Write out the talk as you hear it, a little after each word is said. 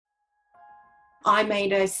I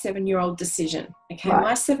made a 7-year-old decision. Okay, Right.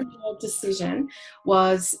 my 7-year-old decision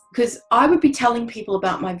was because I would be telling people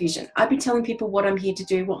about my vision. I'd be telling people what I'm here to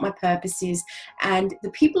do, what my purpose is, and the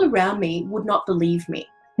people around me would not believe me.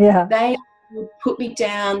 Yeah. They would put me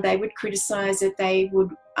down, they would criticize it, they would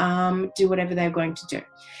do whatever they were going to do.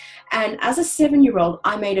 And as a 7-year-old,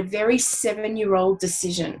 I made a very 7-year-old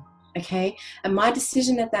decision. Okay, and my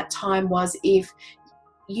decision at that time was, if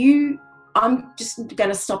you, I'm just going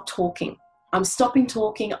to stop talking. I'm stopping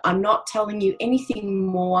talking. I'm not telling you anything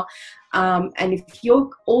more. And if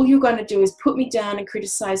all you're going to do is put me down and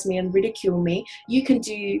criticize me and ridicule me, you can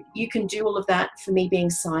do all of that for me being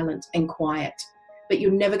silent and quiet. But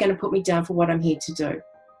you're never going to put me down for what I'm here to do.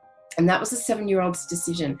 And that was a 7-year-old's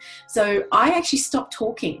decision. So I actually stopped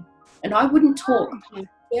talking, and I wouldn't talk.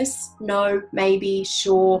 Yes, no, maybe,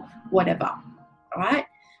 sure, whatever. All right?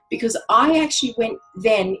 Because I actually went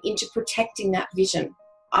then into protecting that vision.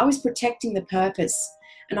 I was protecting the purpose.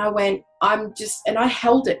 And and I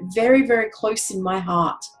held it very, very close in my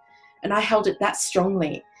heart. And I held it that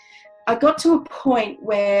strongly. I got to a point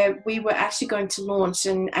where we were actually going to launch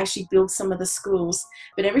and actually build some of the schools,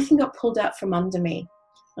 but everything got pulled out from under me.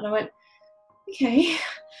 And I went, okay,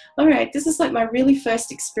 all right, this is like my really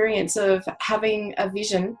first experience of having a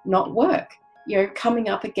vision not work, coming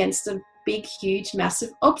up against a big, huge,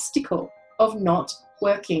 massive obstacle of not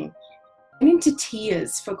working. I went into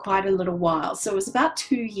tears for quite a little while. So it was about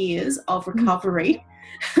 2 years of recovery.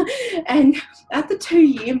 And at the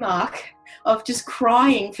 2-year mark of just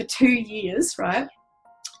crying for 2 years, right?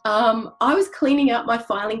 I was cleaning out my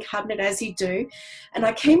filing cabinet, as you do, and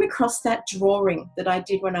I came across that drawing that I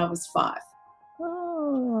did when I was 5.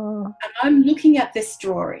 Oh. And I'm looking at this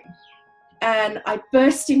drawing and I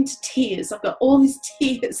burst into tears. I've got all these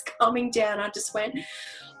tears coming down. I just went,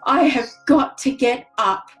 I have got to get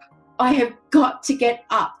up. I have got to get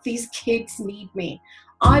up. These kids need me.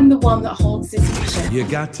 I'm the one that holds this vision. You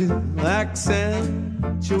got to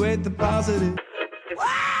accentuate the positive. Wow,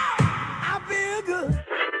 I feel good.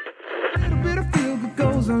 A little bit of feel good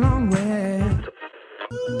goes a long way.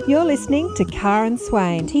 You're listening to Karen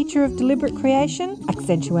Swain, teacher of deliberate creation,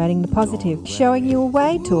 accentuating the positive, showing you a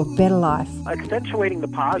way to a better life. Accentuating the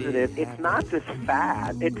positive, it's not this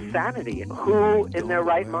fad, it's sanity. Who in their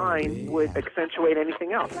right mind would accentuate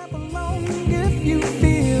anything else? If you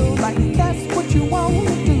feel like that's what you want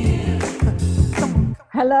to do.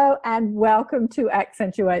 Hello and welcome to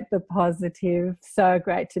Accentuate the Positive. So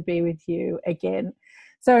great to be with you again.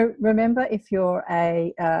 So remember, if you're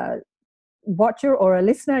a watcher or a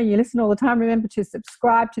listener, you listen all the time, remember to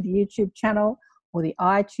subscribe to the YouTube channel or the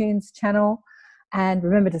iTunes channel, and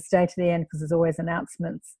remember to stay to the end because there's always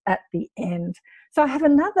announcements at the end. So I have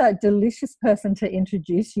another delicious person to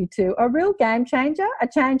introduce you to, a real game changer, a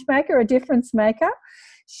change maker, a difference maker.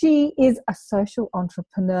 She is a social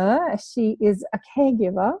entrepreneur. She is a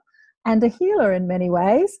caregiver and a healer in many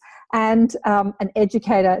ways, and an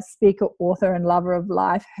educator, speaker, author, and lover of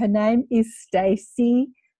life. Her name is Stacey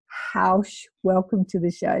Hausch. Welcome to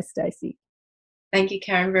the show, Stacey. Thank you,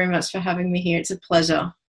 Karen, very much for having me here. It's a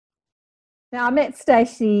pleasure. Now, I met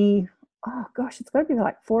Stacey, oh gosh, it's got to be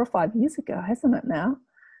like 4 or 5 years ago, hasn't it now,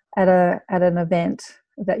 at an event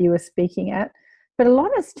that you were speaking at. But a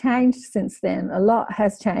lot has changed since then. A lot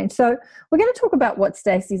has changed. So we're going to talk about what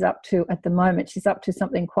Stacey's up to at the moment. She's up to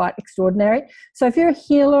something quite extraordinary. So if you're a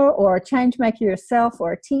healer or a change maker yourself,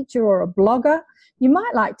 or a teacher or a blogger, you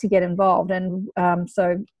might like to get involved. And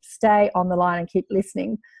so stay on the line and keep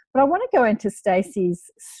listening. But I want to go into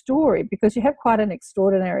Stacey's story because you have quite an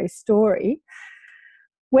extraordinary story.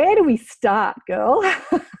 Where do we start, girl?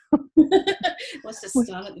 Let's just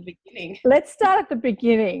start at the beginning. Let's start at the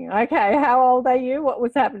beginning. Okay, how old are you? What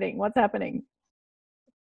was happening? What's happening?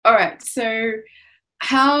 All right, so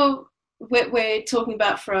we're talking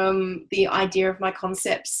about from the idea of my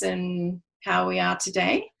concepts and how we are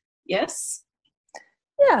today, yes?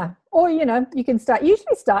 Yeah, or, you can start,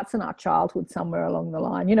 usually starts in our childhood somewhere along the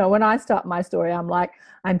line. When I start my story, I'm like,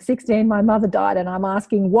 I'm 16, my mother died, and I'm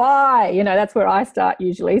asking why, that's where I start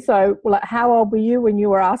usually. So how old were you when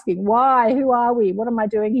you were asking why, who are we, what am I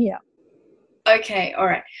doing here? Okay, all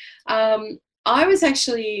right. I was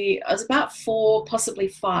about 4, possibly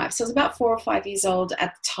 5. So I was about 4 or 5 years old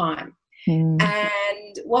at the time.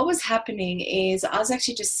 And what was happening is I was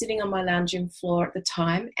actually just sitting on my lounge room floor at the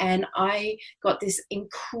time, and I got this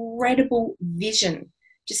incredible vision,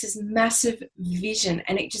 just this massive vision,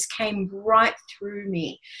 and it just came right through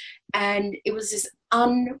me. And it was this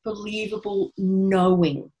unbelievable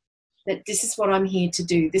knowing that this is what I'm here to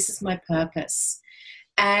do. This is my purpose.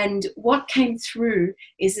 And what came through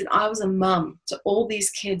is that I was a mum to all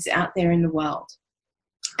these kids out there in the world.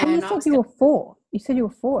 And you I said was you going, were 4. You said you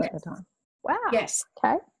were 4 at yes, the time. Wow. yes,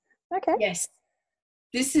 Okay. Okay. yes.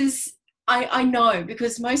 This is, I know,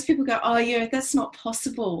 because most people go, oh, yeah, that's not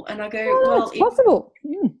possible. And I go, Oh, well, it's possible.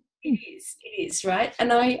 it is, right?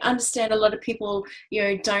 And I understand a lot of people,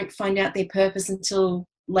 don't find out their purpose until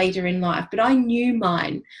later in life. But I knew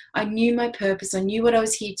mine. I knew my purpose. I knew what I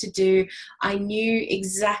was here to do. I knew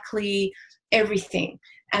exactly everything.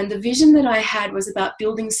 And the vision that I had was about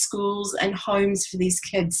building schools and homes for these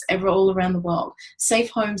kids all around the world. Safe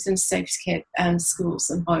homes and safe schools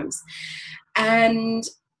and homes. And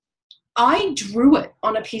I drew it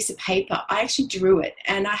on a piece of paper. I actually drew it,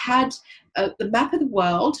 and I had the map of the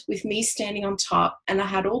world with me standing on top, and I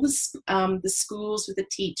had all the schools with the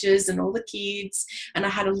teachers and all the kids, and I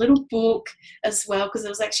had a little book as well, because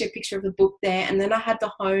there was actually a picture of the book there, and then I had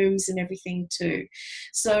the homes and everything too.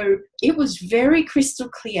 So it was very crystal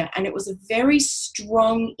clear, and it was a very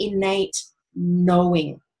strong, innate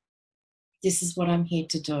knowing, this is what I'm here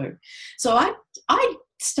to do. So I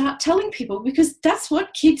start telling people, because that's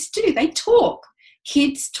what kids do. They talk.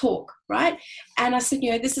 Kids talk, right? And I said,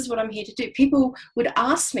 this is what I'm here to do. People would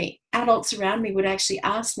ask me, adults around me would actually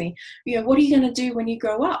ask me, what are you going to do when you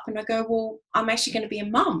grow up? And I go, well, I'm actually going to be a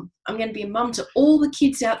mum. I'm going to be a mum to all the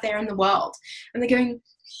kids out there in the world. And they're going,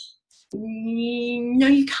 no,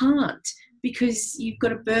 you can't, because you've got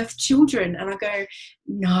to birth children. And I go,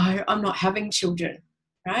 no, I'm not having children.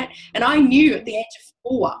 Right? And I knew at the age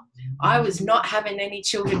of 4, I was not having any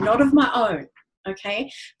children, not of my own,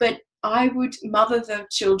 okay? But I would mother the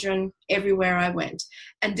children everywhere I went.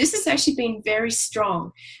 And this has actually been very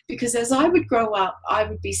strong, because as I would grow up, I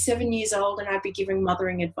would be 7 years old and I'd be giving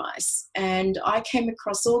mothering advice. And I came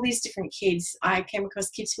across all these different kids. I came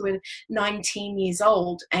across kids who were 19 years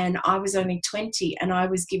old and I was only 20, and I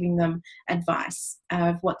was giving them advice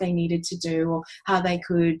of what they needed to do or how they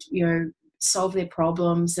could, solve their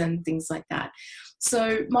problems and things like that.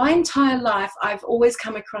 So my entire life, I've always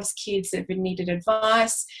come across kids that have needed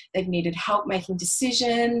advice, they've needed help making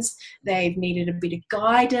decisions, they've needed a bit of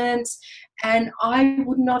guidance, and I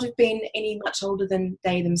would not have been any much older than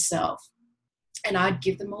they themselves. And I'd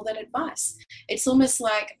give them all that advice. It's almost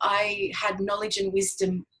like I had knowledge and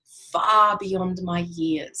wisdom far beyond my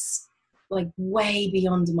years, like way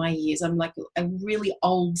beyond my years. I'm like a really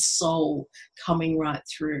old soul coming right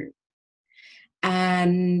through.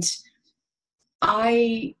 And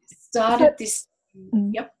I started this.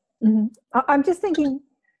 Yep. Mm-hmm. I'm just thinking,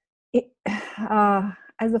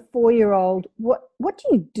 as a 4-year-old, what do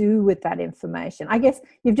you do with that information? I guess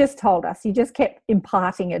you've just told us, you just kept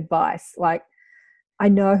imparting advice. Like, I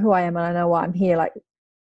know who I am and I know why I'm here. Like,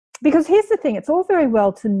 because here's the thing, it's all very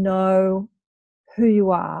well to know who you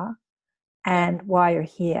are and why you're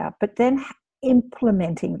here, but then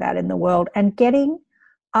implementing that in the world and getting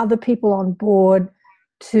other people on board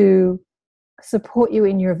to support you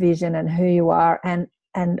in your vision and who you are, and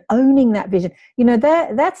owning that vision,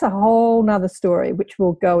 that's a whole nother story which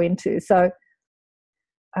we'll go into. So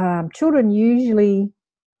children usually,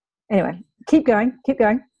 anyway, keep going.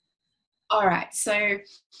 All right, so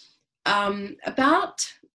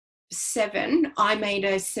about 7, I made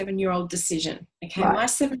a 7-year-old decision. Okay, right. My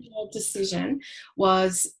 7-year-old decision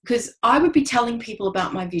was, because I would be telling people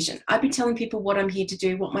about my vision. I'd be telling people what I'm here to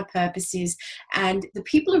do, what my purpose is, and the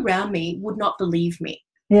people around me would not believe me.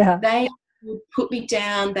 Yeah, they would put me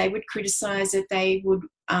down. They would criticize it. They would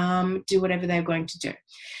do whatever they were going to do.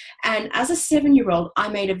 And as a 7-year-old, I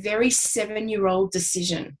made a very 7-year-old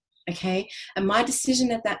decision. Okay, and my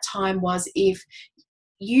decision at that time was,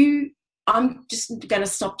 I'm just going to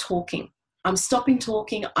stop talking. I'm stopping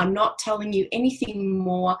talking. I'm not telling you anything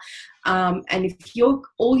more. And if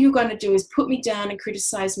all you're going to do is put me down and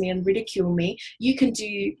criticize me and ridicule me, you can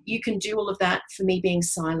do all of that for me being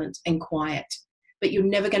silent and quiet. But you're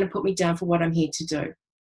never going to put me down for what I'm here to do.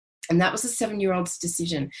 And that was a 7-year-old's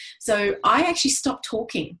decision. So I actually stopped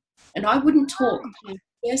talking, and I wouldn't talk.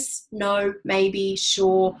 Yes, no, maybe,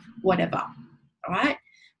 sure, whatever. All right?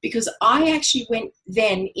 Because I actually went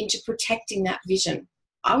then into protecting that vision.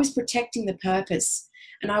 I was protecting the purpose.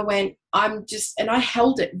 And I went, and I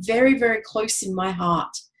held it very, very close in my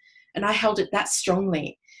heart. And I held it that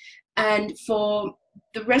strongly. And for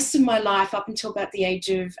the rest of my life, up until about the age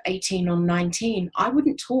of 18 or 19, I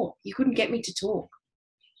wouldn't talk. You couldn't get me to talk.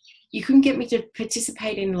 You couldn't get me to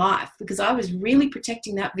participate in life, because I was really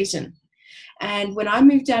protecting that vision. And when I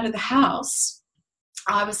moved out of the house,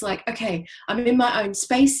 I was like, okay, I'm in my own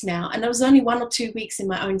space now. And there was only 1 or 2 weeks in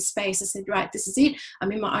my own space. I said, right, this is it.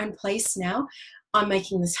 I'm in my own place now. I'm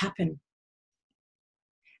making this happen.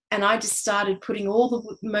 And I just started putting all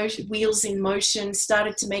the wheels in motion,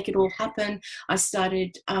 started to make it all happen. I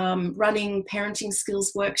started running parenting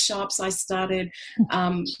skills workshops. I started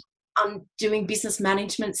doing business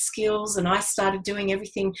management skills, and I started doing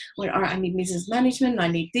everything where, all right, I need business management, and I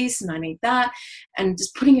need this, and I need that, and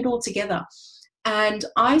just putting it all together. And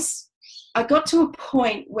I got to a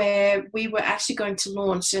point where we were actually going to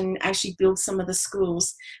launch and actually build some of the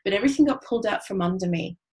schools, but everything got pulled out from under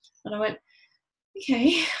me. And I went,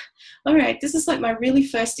 okay, all right, this is like my really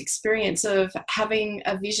first experience of having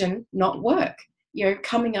a vision not work,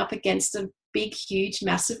 coming up against a big, huge,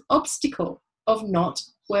 massive obstacle of not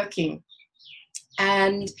working.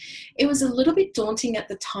 And it was a little bit daunting at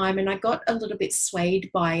the time, and I got a little bit swayed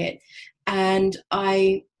by it. And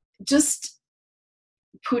I just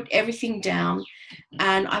put everything down,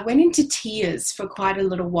 and I went into tears for quite a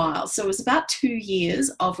little while. So it was about 2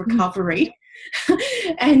 years of recovery.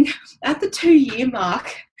 And at the 2-year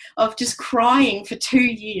mark of just crying for 2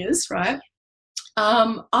 years, right,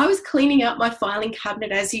 I was cleaning out my filing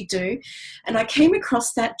cabinet, as you do, and I came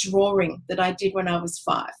across that drawing that I did when I was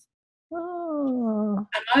 5. Oh.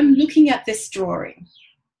 And I'm looking at this drawing,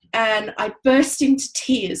 and I burst into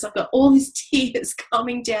tears. I've got all these tears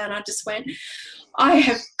coming down. I just went, I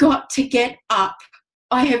have got to get up.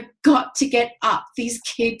 I have got to get up. These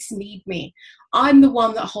kids need me. I'm the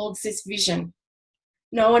one that holds this vision.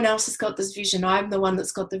 No one else has got this vision. I'm the one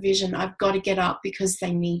that's got the vision. I've got to get up because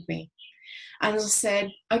they need me. And I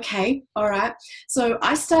said, okay, all right. So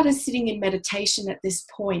I started sitting in meditation at this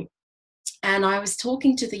point, and I was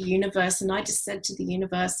talking to the universe, and I just said to the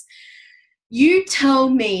universe, you tell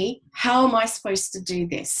me, how am I supposed to do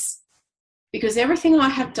this? Because everything I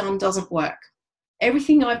have done doesn't work.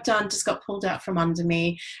 Everything I've done just got pulled out from under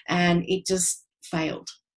me, and it just failed.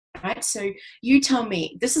 Right? So you tell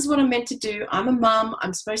me, this is what I'm meant to do. I'm a mum.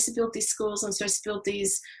 I'm supposed to build these schools. I'm supposed to build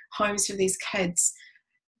these homes for these kids.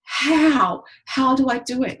 How do I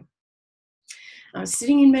do it? I was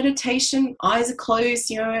sitting in meditation, eyes are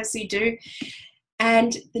closed, as you do.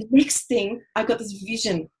 And the next thing, I got this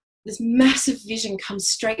vision, this massive vision comes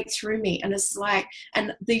straight through me. And it's like,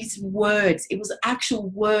 and these words, it was actual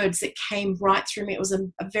words that came right through me. It was a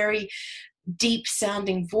very deep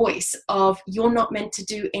sounding voice of, you're not meant to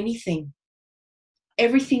do anything.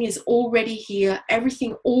 Everything is already here.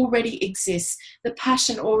 Everything already exists. The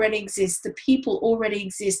passion already exists. The people already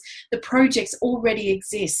exist. The projects already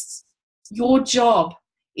exist. Your job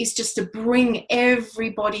is just to bring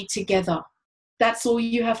everybody together. That's all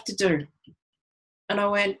you have to do. And I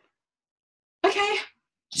went, okay,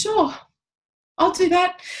 sure, I'll do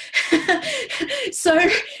that. So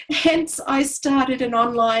hence I started an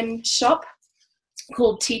online shop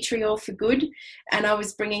called Tea Tree All for Good, and I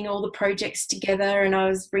was bringing all the projects together, and I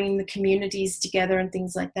was bringing the communities together and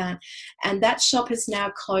things like that. And that shop is now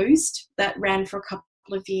closed. That ran for a couple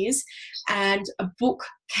of years, and a book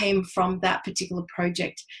came from that particular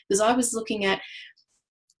project, because I was looking at,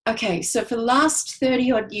 okay, so for the last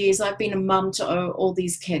 30 odd years I've been a mum to all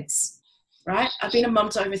these kids, right? I've been a mum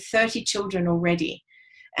to over 30 children already,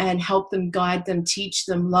 and help them, guide them, teach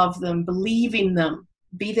them, love them, believe in them,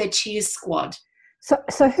 be their cheer squad.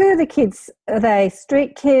 So who are the kids? Are they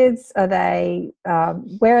street kids? Are they,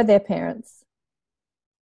 where are their parents?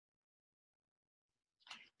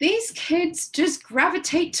 These kids just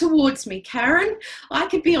gravitate towards me, Karen. I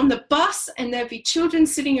could be on the bus and there'd be children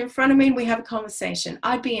sitting in front of me and we have a conversation.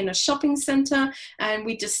 I'd be in a shopping centre and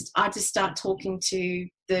I just start talking to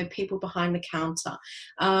the people behind the counter.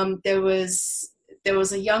 There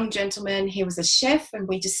was a young gentleman, he was a chef, and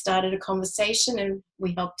we just started a conversation and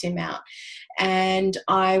we helped him out. And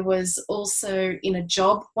I was also in a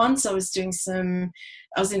job once. I was in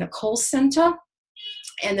a call centre,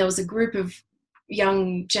 and there was a group of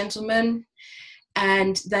young gentlemen,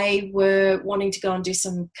 and they were wanting to go and do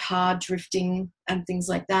some car drifting and things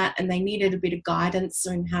like that, and they needed a bit of guidance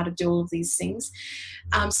on how to do all of these things.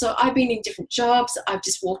 So I've been in different jobs. I've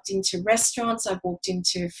just walked into restaurants. I've walked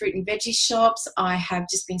into fruit and veggie shops. I have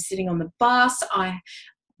just been sitting on the bus.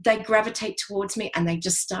 They gravitate towards me and they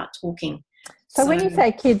just start talking. So when you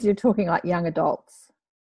say kids, you're talking like young adults?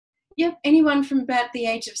 Yep, anyone from about the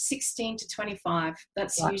age of 16 to 25.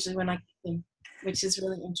 That's right. Usually when I get them, which is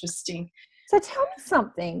really interesting. So tell me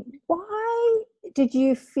something. Why did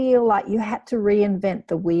you feel like you had to reinvent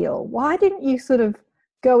the wheel? Why didn't you sort of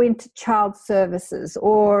go into child services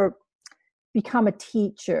or become a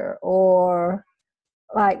teacher, or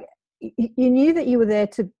like you knew that you were there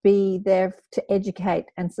to be there to educate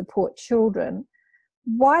and support children?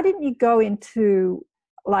 Why didn't you go into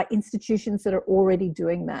like institutions that are already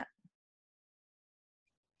doing that?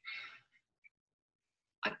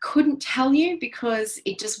 I couldn't tell you because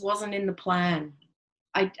it just wasn't in the plan.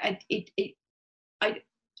 I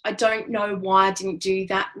don't know why I didn't do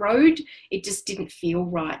that road. It just didn't feel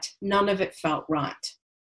right. None of it felt right.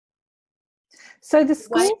 So the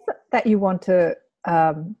schools that you want to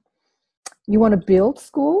build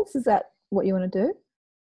schools, is that what you want to do?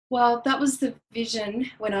 Well, that was the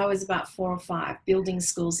vision when I was about 4 or 5, building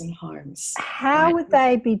schools and homes. How would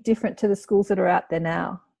they be different to the schools that are out there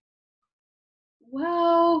now?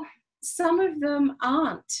 Well, some of them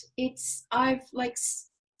aren't.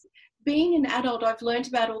 Being an adult, I've learned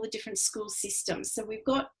about all the different school systems. So we've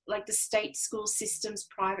got like the state school systems,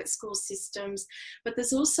 private school systems, but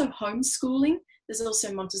there's also homeschooling. There's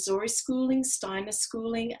also Montessori schooling, Steiner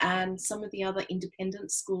schooling, and some of the other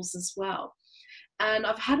independent schools as well. And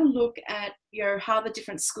I've had a look at, how the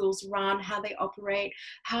different schools run, how they operate,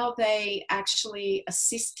 how they actually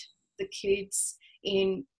assist the kids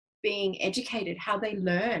in being educated, how they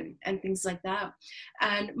learn and things like that.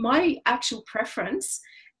 And my actual preference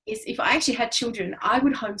is, if I actually had children, I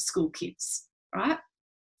would homeschool kids, right?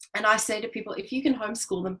 And I say to people, if you can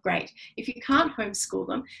homeschool them, great. If you can't homeschool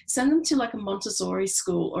them, send them to like a Montessori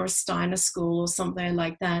school or a Steiner school or something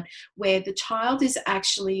like that, where the child is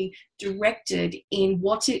actually directed in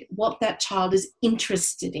what that child is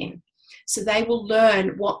interested in. So they will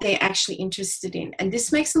learn what they're actually interested in. And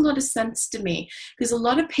this makes a lot of sense to me, because a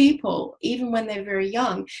lot of people, even when they're very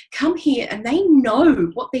young, come here and they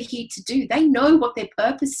know what they're here to do. They know what their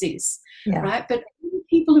purpose is, right? But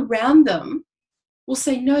people around them will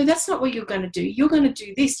say, no, that's not what you're going to do. You're going to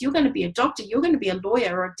do this. You're going to be a doctor. You're going to be a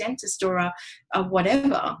lawyer or a dentist or a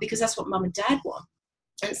whatever, because that's what mum and dad want.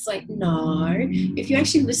 And it's like, no, if you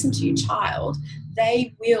actually listen to your child,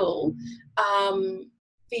 they will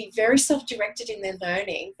be very self-directed in their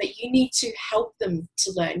learning, but you need to help them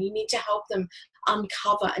to learn. You need to help them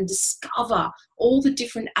uncover and discover all the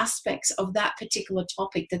different aspects of that particular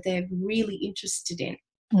topic that they're really interested in.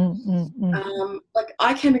 Like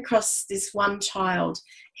I came across this one child.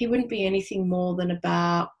 He wouldn't be anything more than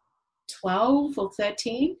about 12 or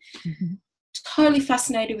 13. Totally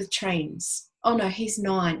fascinated with trains. Oh no, he's 8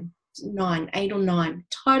 or 9.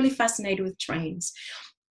 Totally fascinated with trains.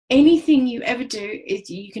 Anything you ever do,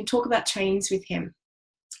 you can talk about trains with him.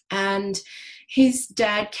 And his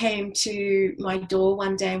dad came to my door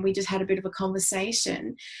one day and we just had a bit of a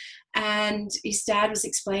conversation. And his dad was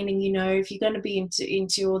explaining, if you're going to be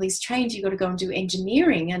into all these trains, you've got to go and do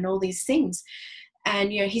engineering and all these things.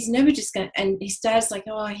 And, he's never just going to, and his dad's like,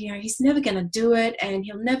 oh, he's never going to do it and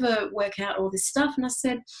he'll never work out all this stuff. And I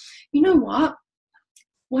said, you know what?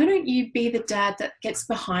 Why don't you be the dad that gets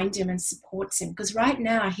behind him and supports him? Because right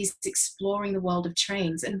now he's exploring the world of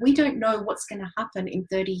trains and we don't know what's going to happen in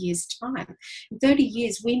 30 years' time. In 30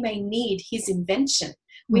 years, we may need his invention.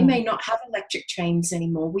 We may not have electric trains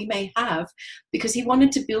anymore. We may have, because he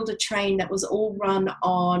wanted to build a train that was all run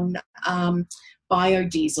on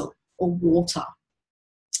biodiesel or water.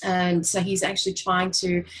 And so he's actually trying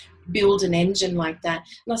to build an engine like that.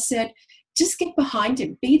 And I said, just get behind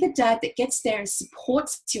him. Be the dad that gets there and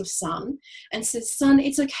supports your son and says, son,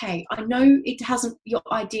 it's okay. I know your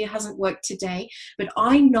idea hasn't worked today, but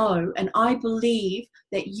I know and I believe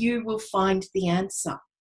that you will find the answer.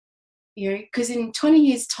 Because in 20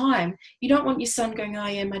 years' time, you don't want your son going, oh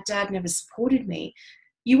yeah, my dad never supported me.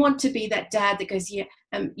 You want to be that dad that goes, yeah,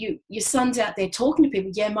 your son's out there talking to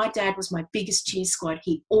people. Yeah, my dad was my biggest cheer squad.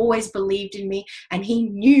 He always believed in me and he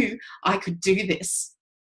knew I could do this.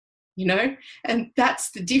 And that's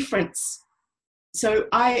the difference. So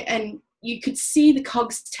you could see the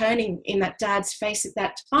cogs turning in that dad's face at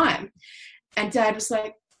that time. And dad was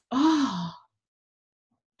like,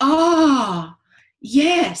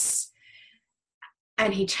 yes.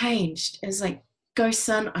 And he changed. It was like, go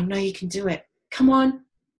son, I know you can do it. Come on.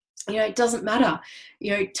 It doesn't matter.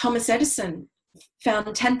 Thomas Edison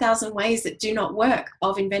found 10,000 ways that do not work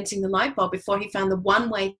of inventing the light bulb before he found the one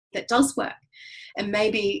way that does work. And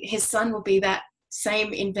maybe his son will be that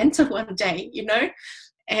same inventor one day,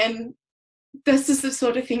 and this is the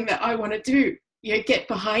sort of thing that I want to do. Get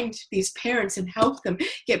behind these parents and help them,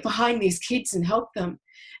 get behind these kids and help them.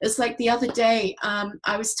 It's like the other day,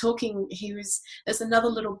 I was talking, there's another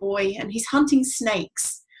little boy and he's hunting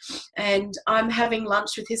snakes. And I'm having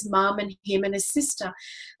lunch with his mum and him and his sister.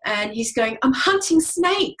 And he's going, I'm hunting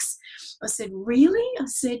snakes. I said, really? I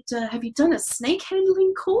said, have you done a snake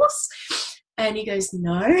handling course? And he goes,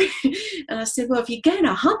 no. And I said, well, if you're going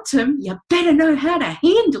to hunt them, you better know how to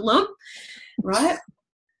handle them, right?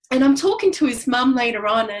 And I'm talking to his mum later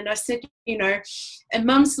on, and I said, and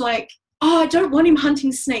mum's like, oh, I don't want him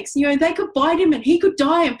hunting snakes. They could bite him and he could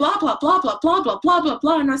die and blah, blah, blah, blah, blah, blah, blah, blah,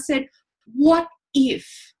 blah. And I said, what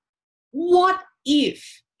if What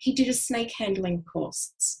if he did a snake handling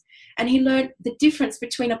course and he learned the difference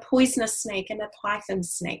between a poisonous snake and a python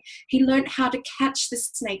snake? He learned how to catch the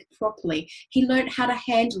snake properly. He learned how to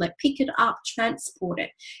handle it, pick it up, transport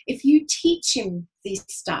it. If you teach him this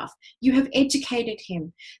stuff, you have educated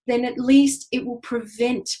him, then at least it will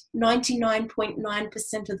prevent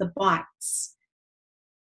 99.9% of the bites.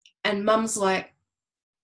 And mum's like,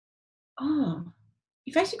 oh,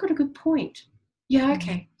 you've actually got a good point. Yeah,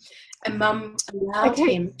 okay. And mum allowed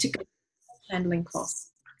him to go to the handling course.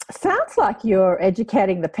 Sounds like you're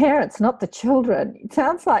educating the parents, not the children. It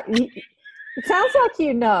sounds like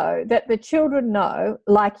you know that the children know,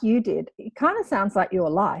 like you did. It kind of sounds like your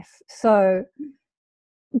life. So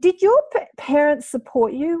did your parents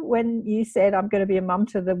support you when you said, I'm going to be a mum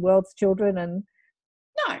to the world's children? And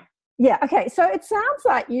no. Yeah, okay. So it sounds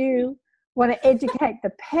like you want to educate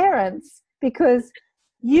the parents because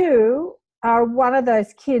you are one of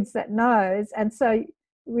those kids that knows, and so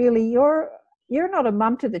really you're not a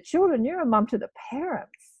mum to the children, you're a mum to the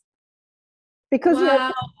parents. Because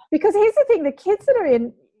because here's the thing, the kids that are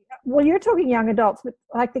in, well, you're talking young adults, but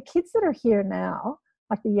like the kids that are here now,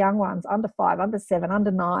 like the young ones, under 5, under 7, under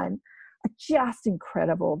 9, are just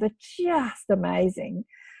incredible. They're just amazing.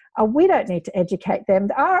 We don't need to educate them.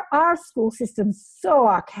 Our school system's so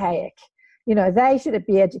archaic. You know, they should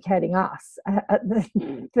be educating us.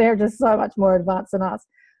 They're just so much more advanced than us.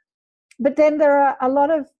 But then there are a lot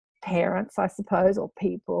of parents, I suppose, or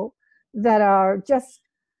people that are just,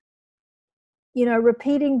 you know,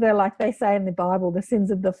 repeating like they say in the Bible, the sins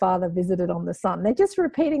of the father visited on the son. They're just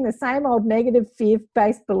repeating the same old negative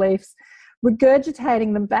fear-based beliefs,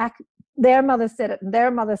 regurgitating them back. Their mother said it, and their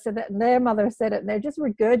mother said it, and their mother said it, and they're just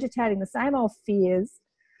regurgitating the same old fears.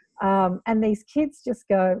 And these kids just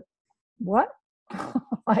go, what?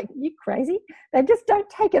 Like, you crazy? They just don't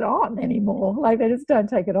take it on anymore. Like, they just don't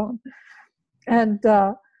take it on. And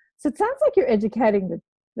so it sounds like you're educating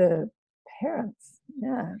the parents.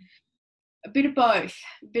 Yeah. A bit of both,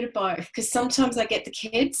 because sometimes I get the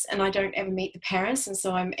kids and I don't ever meet the parents, and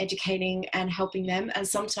so I'm educating and helping them, and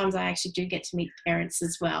sometimes I actually do get to meet the parents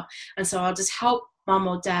as well, and so I'll just help mum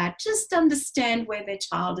or dad just understand where their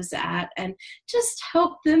child is at and just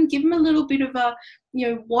help them, give them a little bit of a, you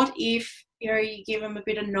know, what if, you know, you give them a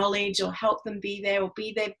bit of knowledge or help them be there or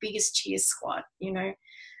be their biggest cheer squad, you know,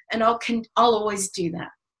 and I'll always do that,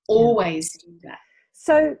 always do that.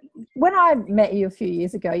 So when I met you a few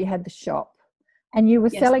years ago, you had the shop and you were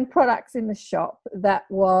selling products in the shop that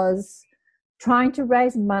was trying to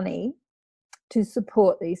raise money to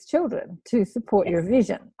support these children, to support your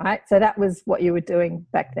vision, right? So that was what you were doing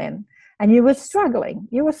back then. And you were struggling.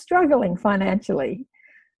 You were struggling financially.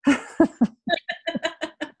 I've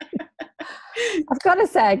got to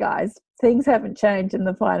say, guys, things haven't changed in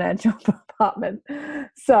the financial department.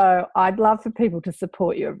 So I'd love for people to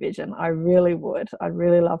support your vision. I really would. I'd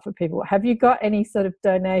really love for people. Have you got any sort of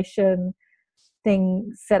donation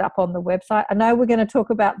thing set up on the website? I know we're going to talk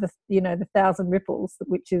about the 1,000 Ripples,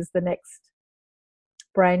 which is the next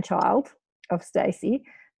brainchild of Stacey.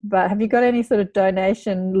 But have you got any sort of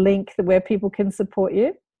donation link where people can support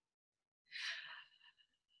you?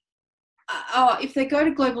 If they go to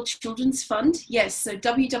Global Children's Fund, yes, so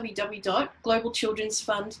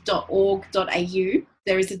www.globalchildrensfund.org.au,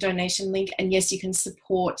 there is a donation link, and yes, you can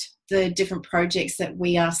support the different projects that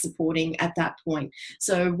we are supporting at that point.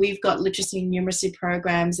 So we've got literacy and numeracy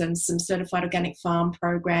programs and some certified organic farm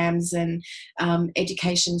programs and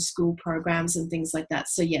education school programs and things like that.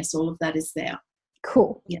 So yes, all of that is there.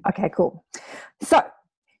 Cool. Yeah. Okay, cool. So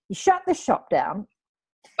you shut the shop down.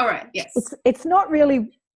 All right, yes. It's not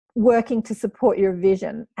really working to support your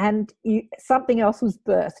vision, and something else was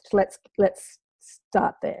birthed. Let's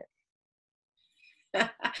start there.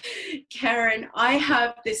 Karen, I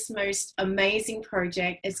have this most amazing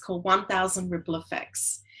project. It's called 1000 Ripple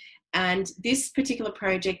Effects. And this particular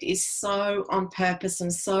project is so on purpose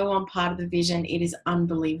and so on part of the vision. It is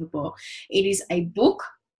unbelievable. It is a book,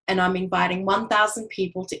 and I'm inviting 1,000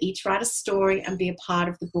 people to each write a story and be a part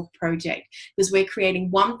of the book project, because we're creating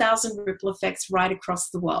 1,000 ripple effects right across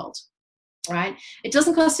the world, right? It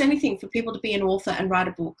doesn't cost anything for people to be an author and write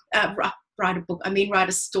a book, write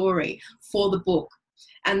a story for the book.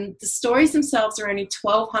 And the stories themselves are only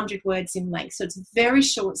 1,200 words in length, so it's a very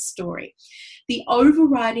short story. The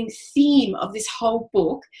overriding theme of this whole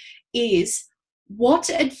book is, what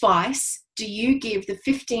advice do you give the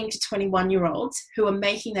 15 to 21-year-olds who are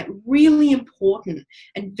making that really important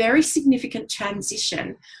and very significant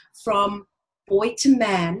transition from boy to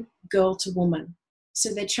man, girl to woman?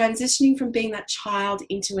 So they're transitioning from being that child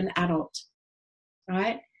into an adult,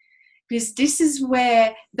 right? because this is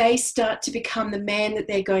where they start to become the man that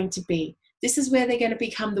they're going to be. This is where they're going to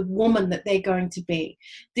become the woman that they're going to be.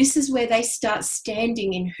 This is where they start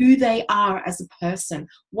standing in who they are as a person.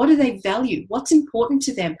 What do they value? What's important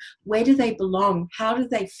to them? Where do they belong? How do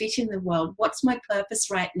they fit in the world? What's my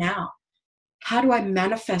purpose right now? How do I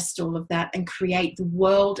manifest all of that and create the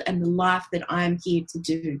world and the life that I am here to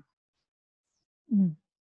do?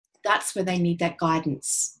 That's where they need that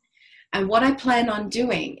guidance. And what I plan on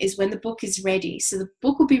doing is when the book is ready, so the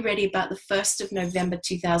book will be ready about the 1st of November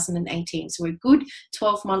 2018. So we're a good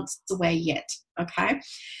 12 months away yet, okay?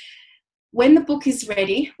 When the book is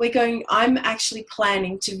ready, I'm actually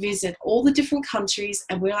planning to visit all the different countries,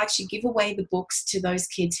 and we'll actually give away the books to those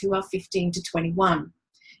kids who are 15 to 21.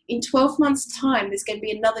 In 12 months' time, there's going to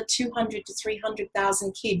be another 200 to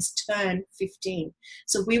 300,000 kids turn 15.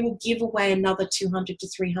 So we will give away another 200 to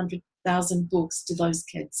 300,000 books to those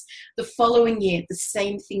kids. The following year, the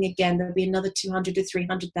same thing again. There'll be another 200 to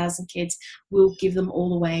 300,000 kids. We'll give them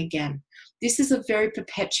all away again. This is a very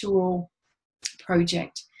perpetual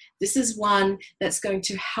project. This is one that's going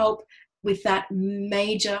to help with that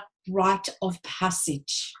major rite of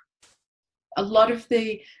passage. A lot of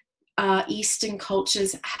the Eastern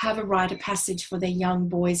cultures have a rite of passage for their young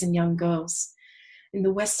boys and young girls. In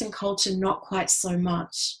the Western culture, not quite so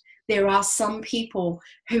much. There are some people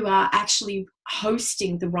who are actually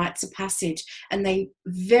hosting the rites of passage, and they're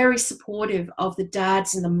very supportive of the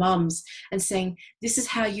dads and the mums and saying, this is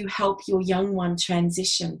how you help your young one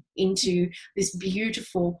transition into this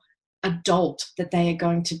beautiful adult that they are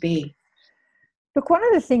going to be. Look, one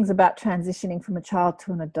of the things about transitioning from a child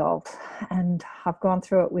to an adult, and I've gone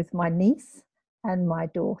through it with my niece and my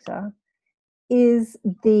daughter, is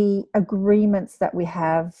the agreements that we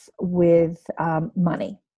have with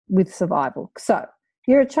money, with survival. So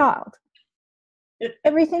you're a child.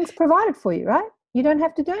 Everything's provided for you, right? You don't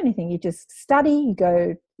have to do anything. You just study, you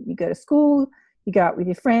go to school, you go out with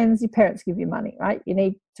your friends, your parents give you money, right? You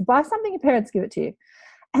need to buy something, your parents give it to you.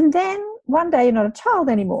 And then one day you're not a child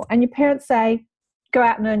anymore, and your parents say, go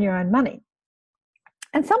out and earn your own money.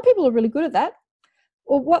 And some people are really good at that.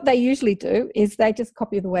 Or what they usually do is they just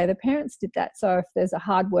copy the way their parents did that. So if there's a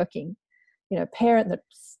hardworking, parent that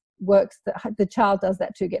works, the child does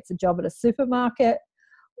that too, gets a job at a supermarket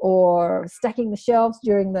or stacking the shelves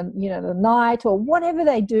during the night or whatever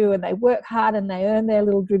they do, and they work hard and they earn their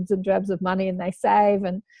little dribs and drabs of money and they save.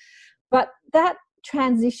 But that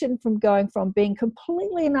transition from going from being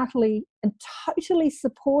completely and utterly and totally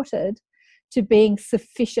supported to being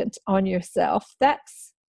sufficient on yourself,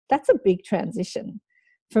 that's a big transition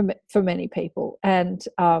for many people. And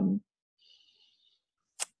I've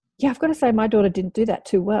got to say my daughter didn't do that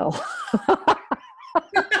too well.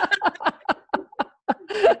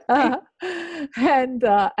 And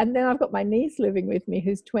then I've got my niece living with me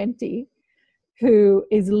who's 20, who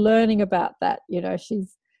is learning about that.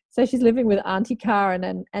 She's living with Auntie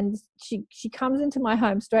Karen, and she comes into my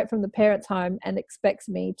home straight from the parents' home and expects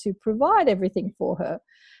me to provide everything for her,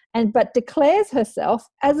 but declares herself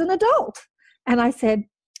as an adult. And I said,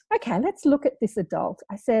 okay, let's look at this adult.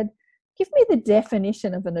 I said, give me the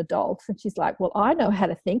definition of an adult. And she's like, well, I know how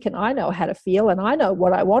to think, and I know how to feel, and I know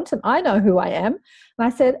what I want, and I know who I am. And I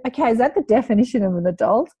said, okay, is that the definition of an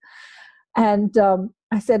adult? And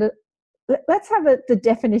I said, let's have the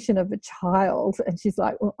definition of a child. And she's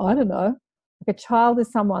like, well, I don't know. Like, a child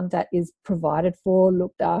is someone that is provided for,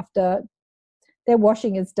 looked after, their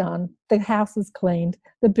washing is done, the house is cleaned,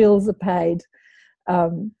 the bills are paid.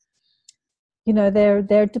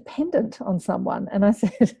 They're dependent on someone. And I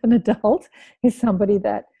said, an adult is somebody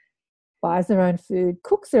that buys their own food,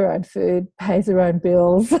 cooks their own food, pays their own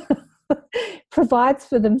bills, provides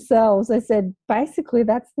for themselves. I said, basically,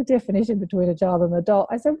 that's the definition between a child and an adult.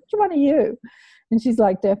 I said, which one are you? And she's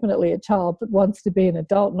like, definitely a child, but wants to be an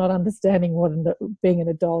adult, not understanding what being an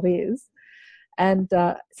adult is. And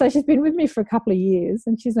so she's been with me for a couple of years,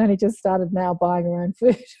 and she's only just started now buying her own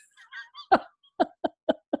food.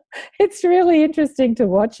 It's really interesting to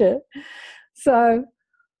watch it. So,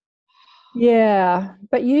 yeah,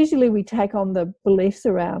 but usually we take on the beliefs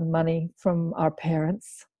around money from our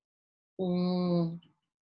parents.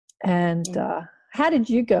 And how did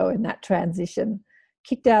you go in that transition?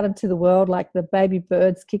 Kicked out into the world like the baby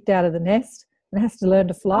birds kicked out of the nest and has to learn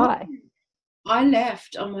to fly. I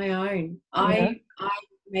left on my own. Yeah. I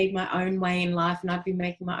made my own way in life, and I've been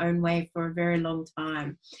making my own way for a very long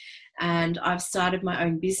time. And I've started my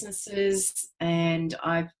own businesses, and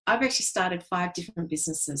I've actually started 5 different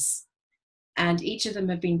businesses. And each of them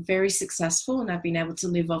have been very successful, and I've been able to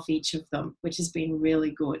live off each of them, which has been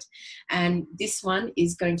really good. And this one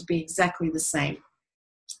is going to be exactly the same.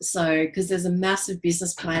 So, because there's a massive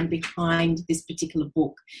business plan behind this particular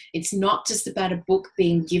book. It's not just about a book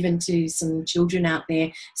being given to some children out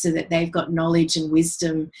there so that they've got knowledge and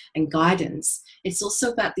wisdom and guidance. It's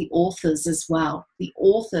also about the authors as well. The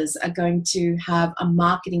authors are going to have a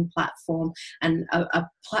marketing platform and a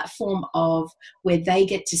platform of where they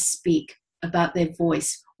get to speak about their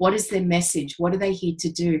voice. What is their message? What are they here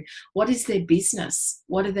to do? What is their business?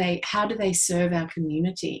 How do they serve our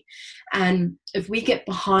community? And if we get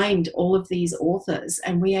behind all of these authors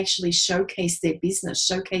and we actually showcase their business,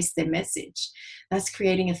 showcase their message, that's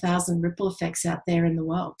creating 1,000 ripple effects out there in the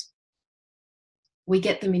world. We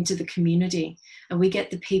get them into the community, and we get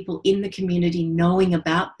the people in the community knowing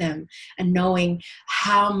about them and knowing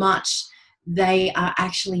how much they are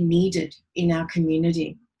actually needed in our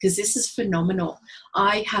community. Because this is phenomenal.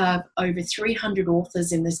 I have over 300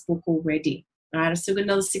 authors in this book already. All right, I've still got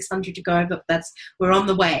another 600 to go, but we're on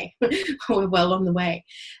the way. We're well on the way.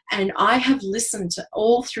 And I have listened to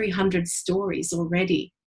all 300 stories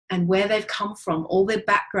already and where they've come from, all their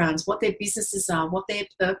backgrounds, what their businesses are, what their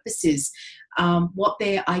purpose is, what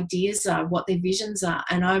their ideas are, what their visions are.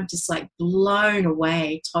 And I'm just like blown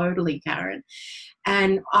away totally, Karen.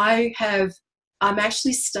 And I'm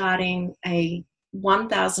actually starting a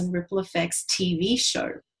 1,000 Ripple Effects TV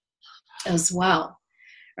show as well,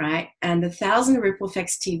 right? And the 1,000 Ripple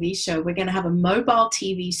Effects TV show, we're going to have a mobile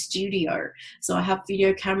TV studio. So I have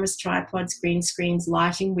video cameras, tripods, green screens,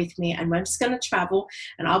 lighting with me, and we're just going to travel,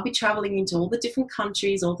 and I'll be traveling into all the different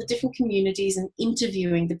countries, all the different communities, and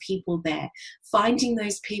interviewing the people there, finding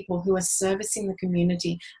those people who are servicing the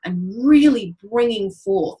community and really bringing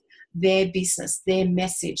forth their business, their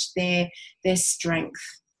message, their strength,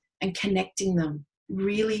 and connecting them,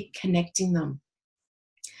 really connecting them.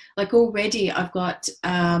 Like already I've got,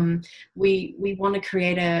 we want to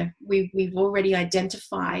create we've already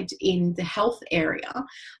identified in the health area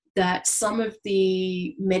that some of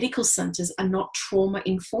the medical centers are not trauma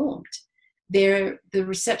informed. The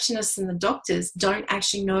receptionists and the doctors don't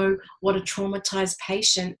actually know what a traumatized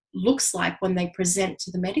patient looks like when they present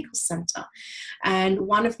to the medical center. And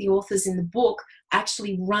one of the authors in the book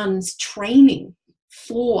actually runs training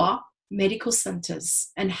for medical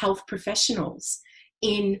centers and health professionals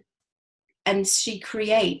and she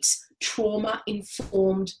creates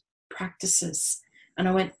trauma-informed practices. And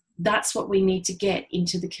I went, that's what we need to get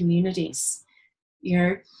into the communities,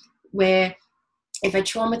 where if a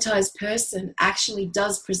traumatized person actually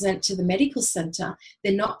does present to the medical center,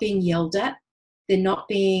 they're not being yelled at, they're not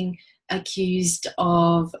being accused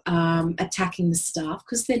of attacking the staff,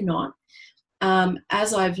 because they're not.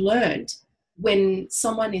 As I've learned, when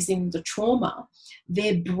someone is in the trauma,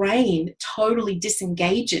 their brain totally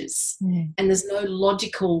disengages and there's no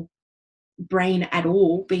logical brain at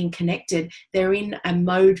all being connected. They're in a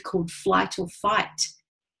mode called flight or fight.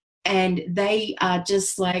 And they are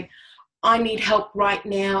just like, I need help right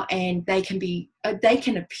now. And they can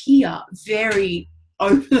appear very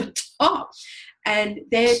over the top. And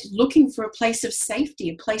they're looking for a place of safety,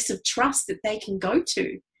 a place of trust that they can go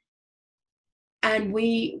to. And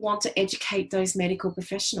we want to educate those medical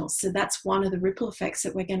professionals. So that's one of the ripple effects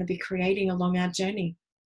that we're going to be creating along our journey.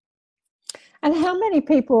 And how many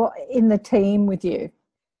people in the team with you?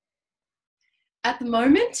 At the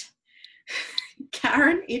moment,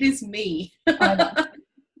 Karen, it is me. I know.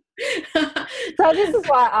 So this is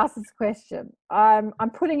why I asked this question. I'm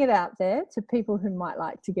putting it out there to people who might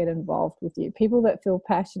like to get involved with you, people that feel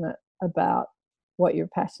passionate about what you're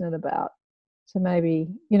passionate about. So maybe,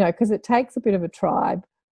 because it takes a bit of a tribe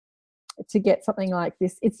to get something like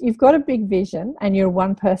this. You've got a big vision and you're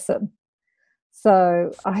one person.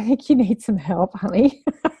 So I think you need some help, honey.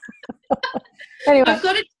 Anyway, I've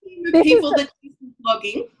got a team of people that do some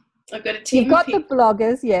blogging. I've got a team. You've got the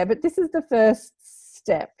bloggers, yeah, but this is the first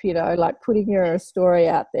step, like putting your story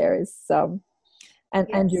out there is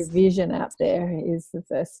and your vision out there is the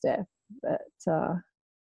first step. But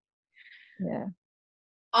yeah.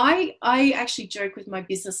 I actually joke with my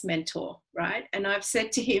business mentor, right? And I've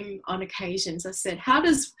said to him on occasions, I said, how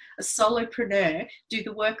does a solopreneur do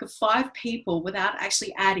the work of 5 people without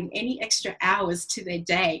actually adding any extra hours to their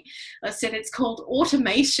day? I said, it's called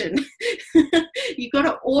automation. You've got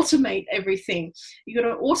to automate everything. You've got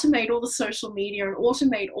to automate all the social media and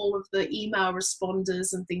automate all of the email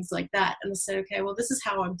responders and things like that. And I said, okay, well, this is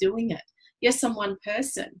how I'm doing it. Yes, I'm one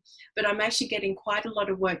person, but I'm actually getting quite a lot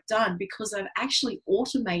of work done because I've actually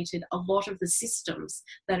automated a lot of the systems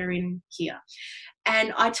that are in here.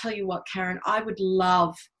 And I tell you what, Karen, I would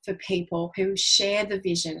love for people who share the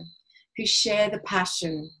vision, who share the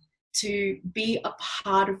passion, to be a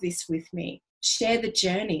part of this with me, share the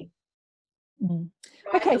journey.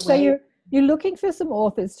 Okay, so you're looking for some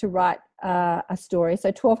authors to write a story. So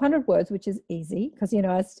 1,200 words, which is easy because, you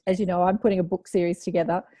know, as you know, I'm putting a book series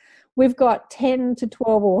together. We've got 10 to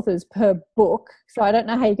 12 authors per book. So I don't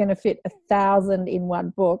know how you're going to fit 1,000 in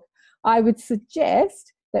one book. I would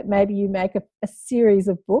suggest that maybe you make a series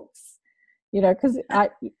of books, you know, because I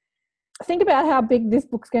think about how big this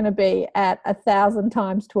book's going to be at 1,000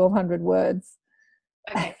 times 1,200 words.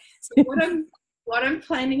 Okay. So what I'm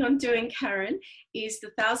planning on doing, Karen, is the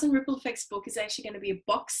 1,000 Ripple Effects book is actually going to be a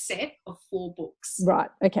box set of 4 books. Right.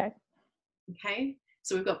 Okay. Okay.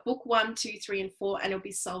 So we've got book 1, 2, 3, and 4, and it'll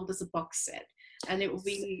be sold as a box set. And it will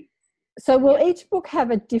be. So will each book have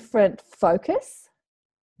a different focus?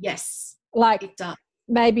 Yes. Like it does.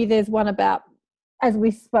 Maybe there's one about, as we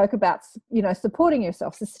spoke about, you know, supporting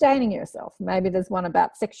yourself, sustaining yourself. Maybe there's one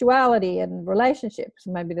about sexuality and relationships.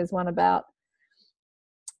 Maybe there's one about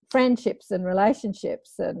friendships and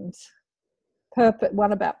relationships, and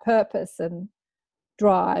one about purpose and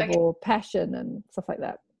drive or passion and stuff like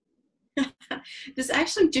that. There's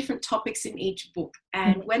actually different topics in each book,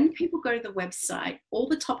 and when people go to the website, all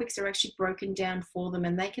the topics are actually broken down for them,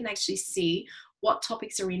 and they can actually see what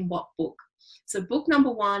topics are in what book. So book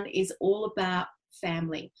number 1 is all about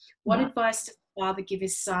family. What advice does father give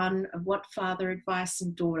his son? What father advice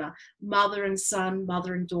and daughter? Mother and son,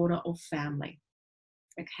 mother and daughter, or family.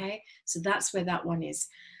 Okay, so that's where that one is.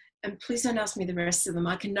 And please don't ask me the rest of them.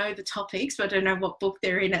 I can know the topics, but I don't know what book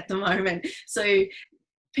they're in at the moment. So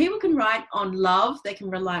people can write on love. They can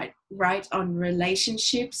write on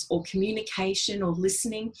relationships or communication or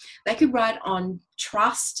listening. They could write on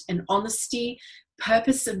trust and honesty,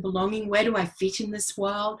 purpose and belonging. Where do I fit in this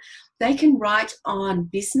world? They can write on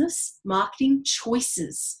business, marketing,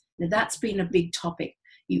 choices. Now that's been a big topic.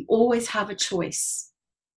 You always have a choice,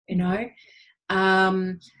 you know.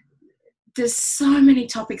 There's so many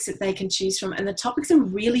topics that they can choose from, and the topics are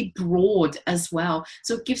really broad as well.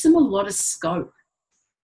 So it gives them a lot of scope,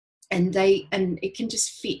 and it can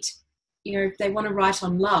just fit. You know, if they want to write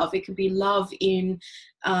on love, it could be love in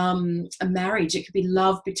a marriage. It could be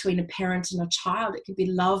love between a parent and a child. It could be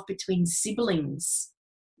love between siblings.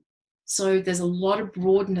 So there's a lot of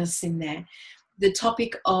broadness in there. The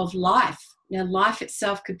topic of life. Now, life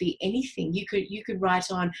itself could be anything. You could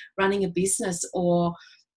write on running a business or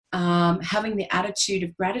having the attitude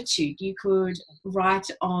of gratitude. You could write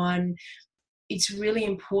on, it's really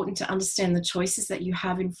important to understand the choices that you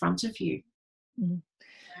have in front of you.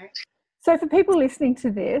 So for people listening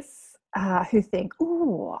to this who think,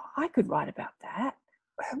 oh, I could write about that,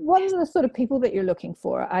 what are the sort of people that you're looking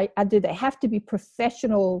for? Do they have to be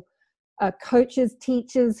professional coaches,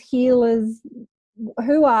 teachers, healers?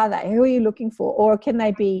 Who are they? Who are you looking for? Or can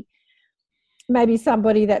they be maybe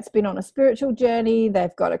somebody that's been on a spiritual journey,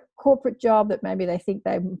 they've got a corporate job that maybe they think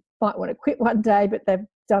they might want to quit one day, but they've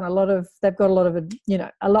got a lot of, you know,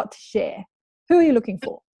 a lot to share. Who are you looking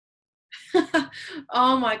for?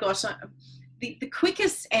 Oh my gosh. The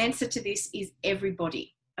quickest answer to this is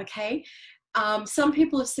everybody. Okay. Some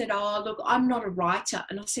people have said, oh, look, I'm not a writer.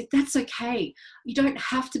 And I said, that's okay. You don't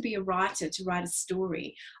have to be a writer to write a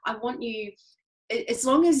story. I want you, as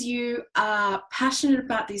long as you are passionate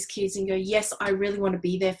about these kids and go, yes, I really want to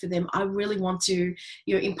be there for them. I really want to,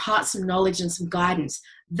 you know, impart some knowledge and some guidance.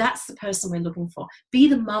 That's the person we're looking for. Be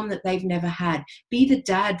the mum that they've never had. Be the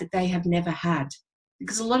dad that they have never had.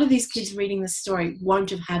 Because a lot of these kids reading the story won't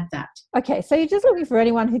have had that. Okay, so you're just looking for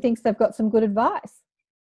anyone who thinks they've got some good advice.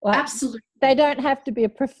 Like, absolutely. They don't have to be a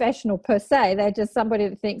professional per se. They're just somebody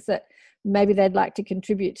that thinks that maybe they'd like to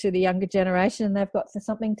contribute to the younger generation and they've got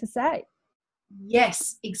something to say.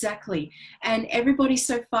 Yes, exactly. And everybody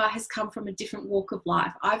so far has come from a different walk of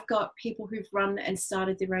life. I've got people who've run and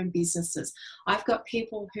started their own businesses. I've got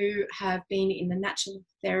people who have been in the natural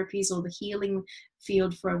therapies or the healing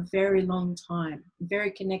field for a very long time,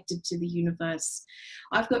 very connected to the universe.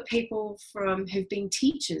 I've got people who've been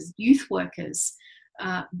teachers, youth workers,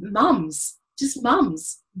 mums,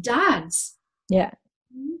 dads. Yeah.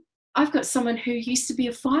 I've got someone who used to be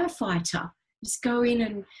a firefighter, just go in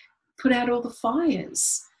and put out all the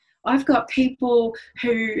fires. I've got people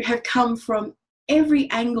who have come from every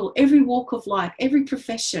angle, every walk of life, every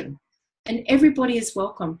profession, and everybody is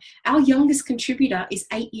welcome. Our youngest contributor is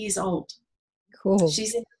 8 years old. Cool.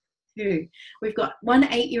 She's in 2. We've got one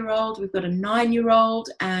 8-year-old, we've got a 9-year-old,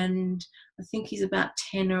 and I think he's about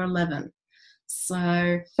 10 or 11.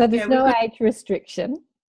 So there's no age restriction?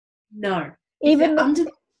 No. Even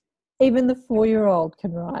the 4-year-old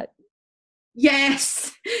can write?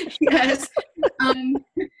 Yes, yes.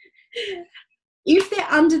 If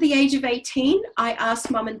they're under the age of 18, I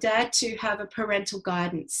ask mum and dad to have a parental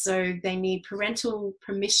guidance. So they need parental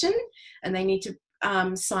permission and they need to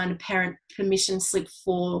sign a parent permission slip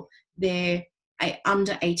for their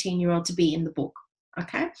under 18-year-old to be in the book.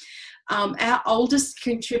 Okay. Our oldest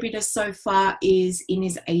contributor so far is in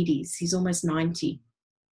his 80s. He's almost 90.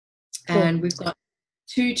 And we've got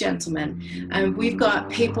 2 gentlemen, and we've got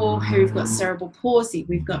people who've got cerebral palsy.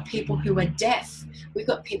 We've got people who are deaf. We've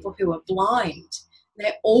got people who are blind.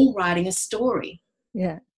 They're all writing a story.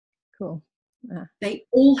 Yeah, cool. They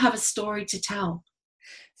all have a story to tell.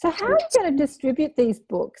 So how are you going to distribute these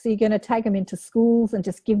books? Are you going to take them into schools and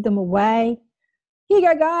just give them away? Here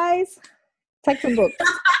you go, guys. Take some books.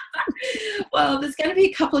 Well, there's going to be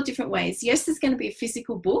a couple of different ways. Yes, there's going to be a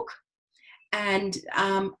physical book, and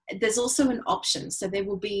there's also an option. So there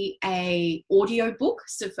will be a audio book.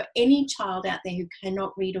 So for any child out there who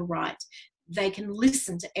cannot read or write, they can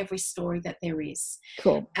listen to every story that there is.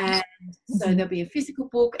 Cool. And so there'll be a physical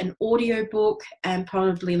book, an audio book, and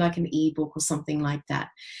probably like an e-book or something like that.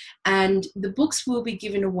 And the books will be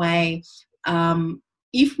given away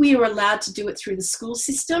if we are allowed to do it through the school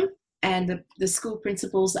system, and the school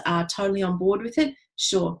principals are totally on board with it.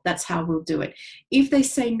 Sure, that's how we'll do it. If they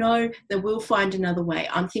say no, then we'll find another way.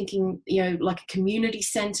 I'm thinking, like a community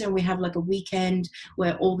centre. We have like a weekend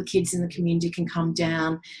where all the kids in the community can come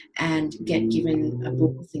down and get given a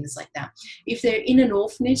book or things like that. If they're in an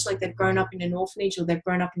orphanage, like they've grown up in an orphanage or they've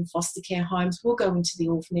grown up in foster care homes, we'll go into the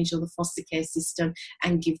orphanage or the foster care system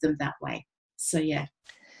and give them that way. So, yeah.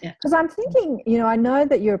 Because I'm thinking, I know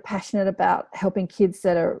that you're passionate about helping kids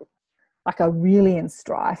that are really in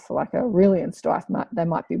strife. They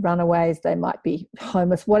might be runaways, they might be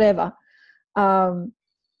homeless, whatever. Those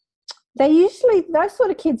sort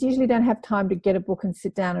of kids usually don't have time to get a book and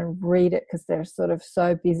sit down and read it because they're sort of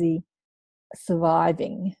so busy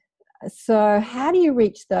surviving. So how do you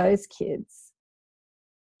reach those kids?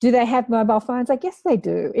 Do they have mobile phones? I guess they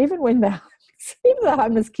do. Even the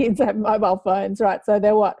homeless kids have mobile phones, right? So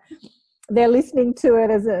they're listening to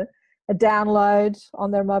it as a download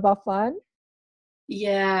on their mobile phone?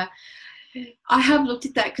 Yeah, I have looked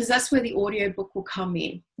at that because that's where the audio book will come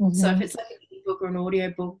in. Mm-hmm. So if it's like an ebook or an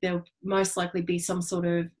audio book, there'll most likely be some sort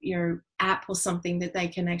of app or something that they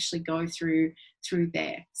can actually go through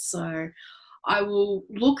there. So I will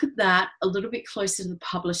look at that a little bit closer to the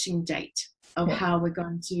publishing date of how we're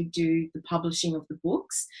going to do the publishing of the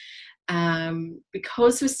books.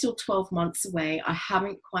 Because we're still 12 months away, I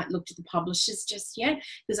haven't quite looked at the publishers just yet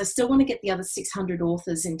because I still want to get the other 600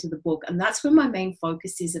 authors into the book. And that's where my main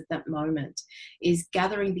focus is at that moment, is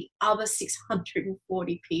gathering the other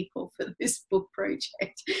 640 people for this book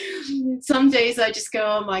project. Some days I just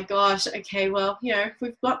go, oh my gosh, okay, well,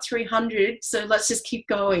 we've got 300, so let's just keep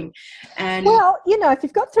going. And well, if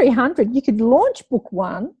you've got 300, you could launch book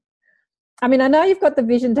 1. I mean, I know you've got the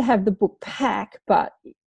vision to have the book pack, but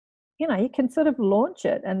you can sort of launch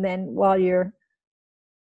it and then while you're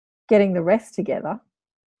getting the rest together.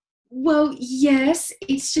 Well, yes,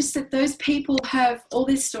 it's just that those people have all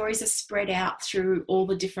their stories are spread out through all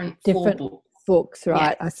the different books,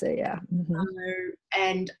 right? Yeah. I see, yeah. Mm-hmm.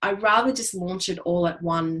 And I'd rather just launch it all at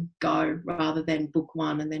one go rather than book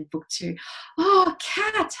 1 and then book 2. Oh,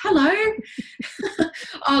 cat, hello.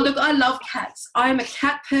 Oh, look, I love cats. I'm a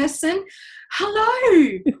cat person.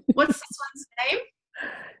 Hello. What's this one's name?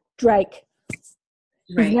 Drake.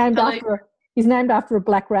 He's named after a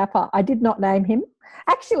black rapper. I did not name him.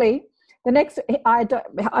 Actually,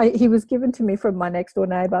 he was given to me from my next door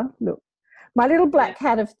neighbour. Look, my little black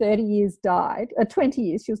cat of 30 years died. 20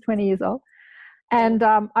 years. She was 20 years old, and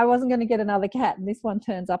I wasn't going to get another cat. And this one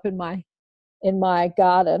turns up in my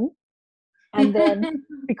garden, and then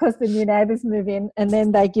because the new neighbours move in, and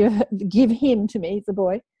then they give him to me. He's a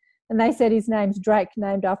boy, and they said his name's Drake,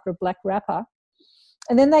 named after a black rapper.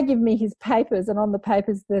 And then they give me his papers, and on the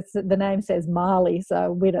papers the name says Marley,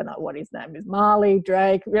 so we don't know what his name is. Marley,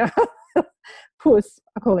 Drake, Puss.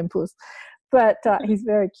 I call him Puss. But he's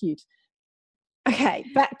very cute. Okay,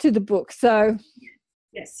 back to the book. So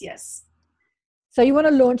Yes. So you want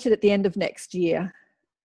to launch it at the end of next year,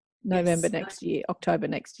 November next year, October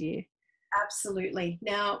next year. Absolutely.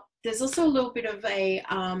 Now, there's also a little bit of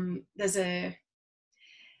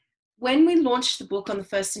when we launched the book on the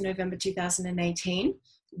 1st of November 2018,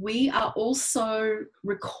 we are also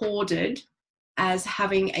recorded as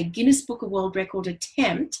having a Guinness Book of World Record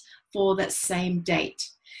attempt for that same date.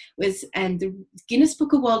 And the Guinness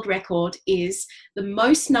Book of World Record is the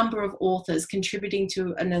most number of authors contributing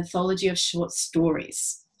to an anthology of short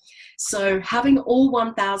stories. So having all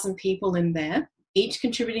 1,000 people in there, each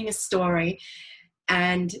contributing a story,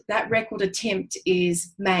 and that record attempt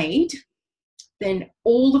is made, then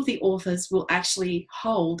all of the authors will actually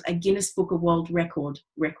hold a Guinness Book of World Record.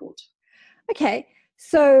 Okay,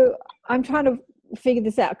 so I'm trying to figured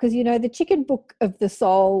this out because, you know, the Chicken Book of the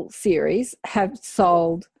Soul series have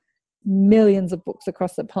sold millions of books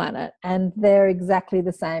across the planet, and they're exactly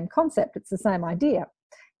the same concept. It's the same idea.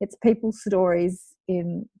 It's people's stories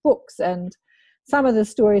in books, and some of the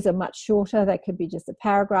stories are much shorter. They could be just a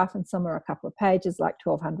paragraph, and some are a couple of pages, like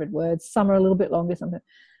 1,200 words. Some are a little bit longer,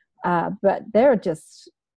 but there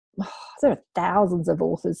are thousands of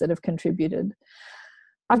authors that have contributed.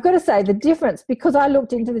 I've got to say the difference, because I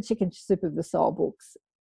looked into the Chicken Soup of the Soul books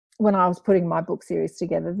when I was putting my book series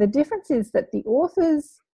together, the difference is that the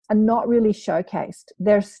authors are not really showcased.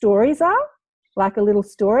 Their stories are like a little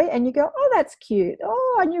story, and you go, oh, that's cute.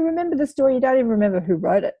 Oh, and you remember the story. You don't even remember who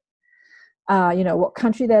wrote it. You know, what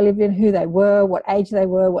country they lived in, who they were, what age they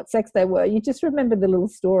were, what sex they were. You just remember the little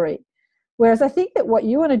story. Whereas I think that what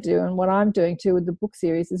you want to do, and what I'm doing too with the book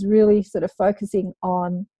series, is really sort of focusing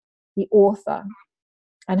on the author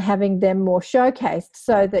and having them more showcased,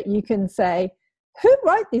 so that you can say, who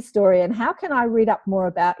wrote this story and how can I read up more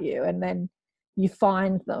about you? And then you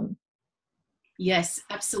find them. Yes,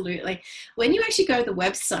 absolutely. When you actually go to the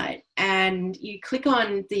website and you click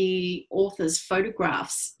on the author's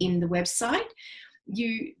photographs in the website,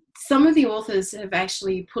 some of the authors have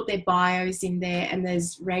actually put their bios in there, and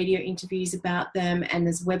there's radio interviews about them, and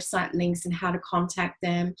there's website links and how to contact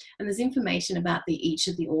them, and there's information about each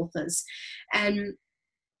of the authors. And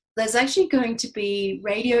there's actually going to be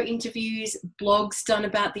radio interviews, blogs done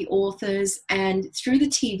about the authors, and through the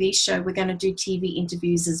TV show, we're going to do TV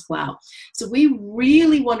interviews as well. So we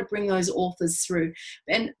really want to bring those authors through.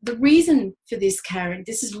 And the reason for this, Karen,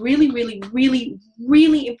 this is really, really, really,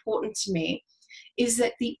 really important to me, is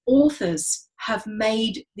that the authors have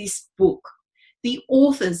made this book. The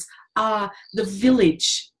authors are the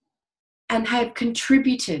village and have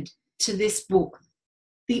contributed to this book.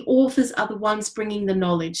 The authors are the ones bringing the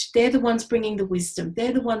knowledge. They're the ones bringing the wisdom.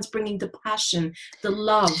 They're the ones bringing the passion, the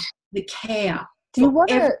love, the care. Do you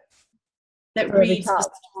want to that reads the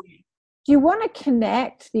story? Do you want to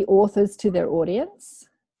connect the authors to their audience?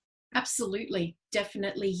 Absolutely,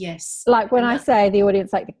 definitely, yes. Like when I say the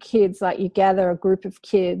audience, like the kids, like you gather a group of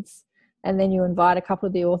kids, and then you invite a couple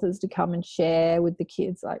of the authors to come and share with the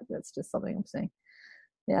kids. Like that's just something I'm saying.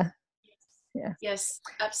 Yeah. Yeah. Yes,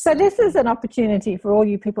 absolutely. So this is an opportunity for all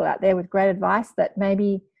you people out there with great advice, that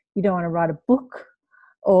maybe you don't want to write a book,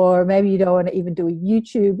 or maybe you don't want to even do a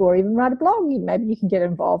YouTube or even write a blog. Maybe you can get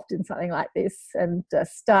involved in something like this and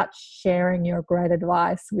start sharing your great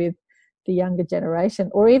advice with the younger generation,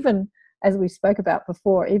 or even, as we spoke about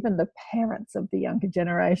before, even the parents of the younger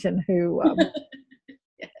generation who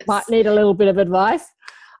yes. might need a little bit of advice.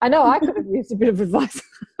 I know I could have used a bit of advice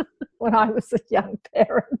when I was a young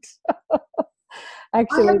parent.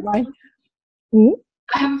 Actually, I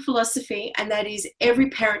have a philosophy, and that is every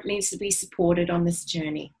parent needs to be supported on this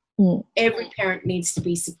journey. Every parent needs to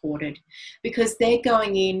be supported, because they're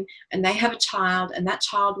going in and they have a child, and that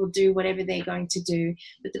child will do whatever they're going to do.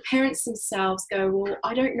 But the parents themselves go, well,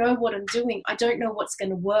 I don't know what I'm doing. I don't know what's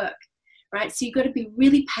going to work. Right? So you've got to be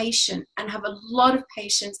really patient and have a lot of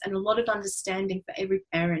patience and a lot of understanding for every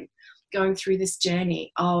parent going through this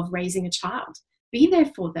journey of raising a child. Be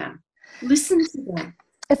there for them. Listen to them.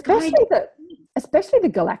 Especially the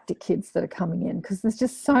galactic kids that are coming in, because there's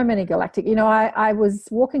just so many galactic. You know, I was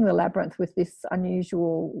walking the labyrinth with this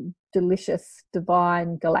unusual, delicious,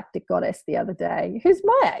 divine galactic goddess the other day, who's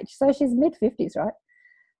my age. So she's mid-50s, right?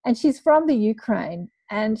 And she's from the Ukraine.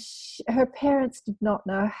 And her parents did not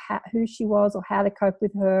know who she was or how to cope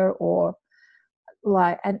with her, or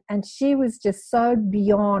like, and she was just so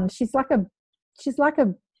beyond. She's like a,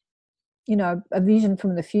 you know, a vision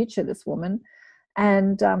from the future, this woman.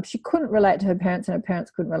 And she couldn't relate to her parents, and her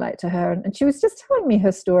parents couldn't relate to her. And she was just telling me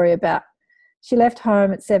her story about, she left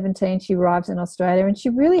home at 17, she arrives in Australia, and she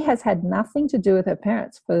really has had nothing to do with her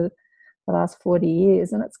parents for the last 40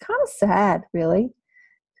 years. And it's kind of sad, really,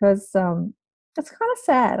 because it's kind of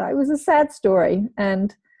sad. It was a sad story.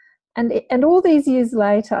 And all these years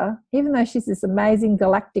later, even though she's this amazing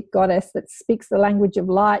galactic goddess that speaks the language of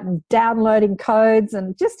light and downloading codes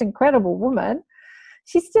and just incredible woman,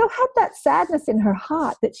 she still had that sadness in her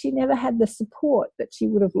heart that she never had the support that she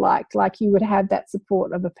would have liked, like you would have that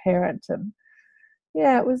support of a parent. And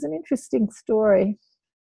yeah, it was an interesting story.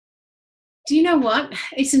 Do you know what?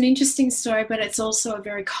 It's an interesting story, but it's also a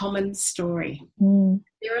very common story.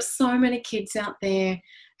 There are so many kids out there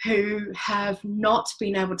who have not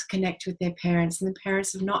been able to connect with their parents, and the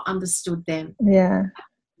parents have not understood them. Yeah.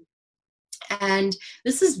 And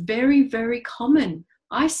this is very, very common.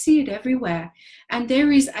 I see it everywhere. And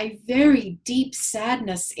there is a very deep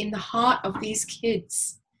sadness in the heart of these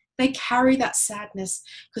kids. They carry that sadness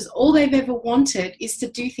because all they've ever wanted is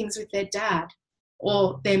to do things with their dad.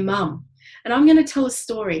 or their mum. And I'm going to tell a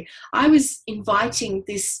story. I was inviting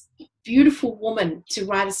this beautiful woman to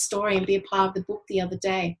write a story and be a part of the book the other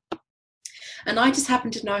day. And I just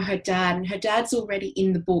happened to know her dad, and her dad's already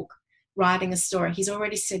in the book writing a story. He's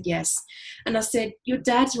already said yes. And I said, your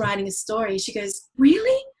dad's writing a story. She goes,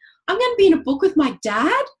 really? I'm going to be in a book with my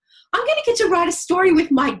dad? I'm going to get to write a story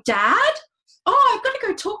with my dad? Oh, I've got to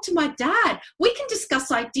go talk to my dad. We can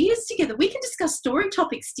discuss ideas together. We can discuss story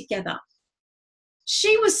topics together.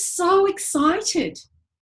 She was so excited.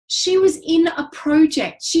 She was in a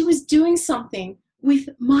project. She was doing something with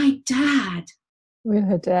my dad. With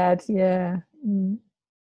her dad, yeah. Mm.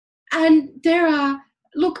 And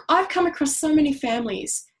look, I've come across so many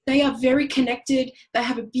families. They are very connected. They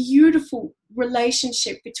have a beautiful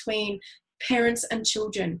relationship between parents and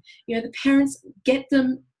children. You know, the parents get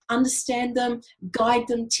them, understand them, guide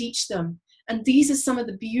them, teach them. And these are some of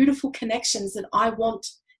the beautiful connections that I want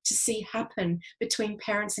to see happen between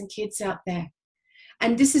parents and kids out there.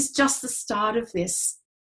 And this is just the start of this.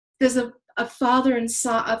 There's a father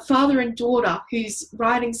and daughter who's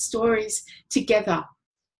writing stories together.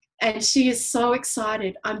 And she is so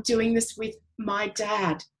excited. I'm doing this with my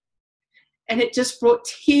dad. And it just brought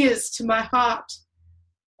tears to my heart.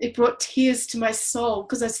 It brought tears to my soul,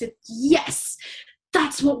 because I said, yes,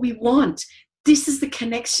 that's what we want. This is the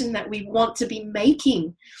connection that we want to be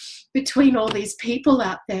making between all these people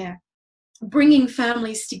out there, bringing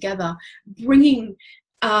families together, bringing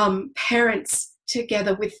parents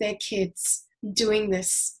together with their kids, doing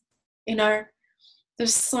this. You know,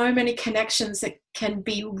 there's so many connections that can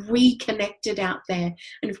be reconnected out there.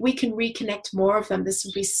 And if we can reconnect more of them, this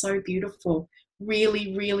would be so beautiful.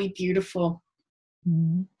 Really, really beautiful.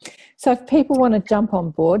 Mm. So if people want to jump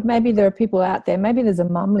on board, maybe there are people out there, maybe there's a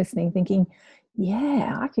mum listening thinking,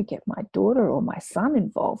 yeah, I could get my daughter or my son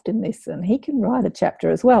involved in this and he can write a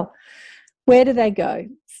chapter as well. Where do they go,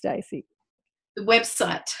 Stacey? The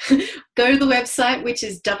website. Go to the website, which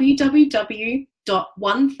is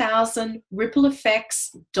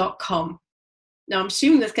www.1000rippleeffects.com. Now, I'm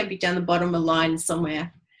assuming this can be down the bottom of the line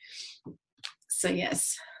somewhere. So,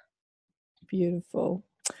 yes. Beautiful.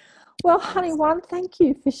 Well, Honey One, thank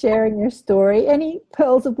you for sharing your story. Any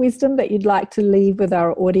pearls of wisdom that you'd like to leave with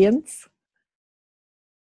our audience?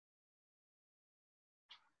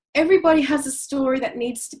 Everybody has a story that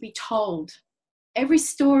needs to be told. Every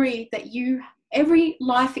story that every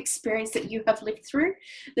life experience that you have lived through,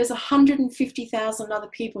 there's 150,000 other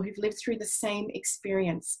people who've lived through the same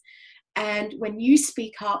experience. And when you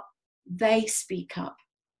speak up, they speak up.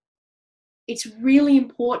 It's really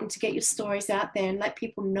important to get your stories out there and let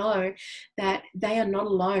people know that they are not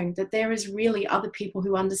alone, that there is really other people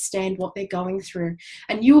who understand what they're going through.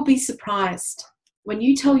 And you will be surprised. When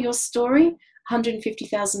you tell your story,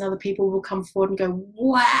 150,000 other people will come forward and go,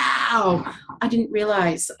 wow, I didn't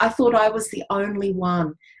realize. I thought I was the only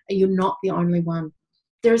one. And you're not the only one.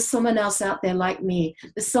 There is someone else out there like me.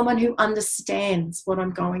 There's someone who understands what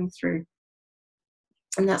I'm going through.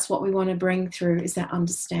 And that's what we want to bring through, is that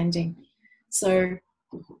understanding. So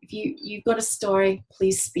if you've got a story,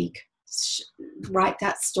 please speak. Write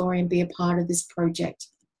that story and be a part of this project.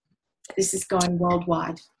 This is going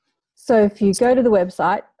worldwide. So if you go to the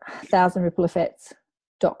website,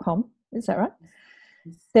 1000rippleeffects.com, is that right?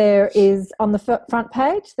 There is, on the front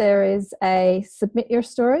page, there is a submit your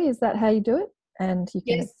story. Is that how you do it? And you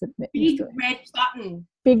can submit your story. Big red button.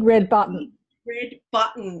 Big red button. Red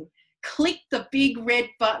button. Click the big red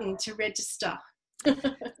button to register.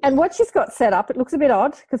 And what she's got set up, it looks a bit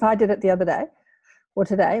odd because I did it the other day, or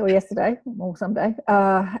today, or yesterday, or someday.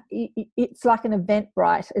 It's like an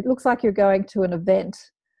Eventbrite. It looks like you're going to an event.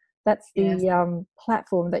 That's the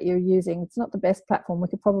platform that you're using. It's not the best platform. We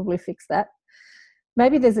could probably fix that.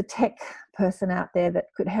 Maybe there's a tech person out there that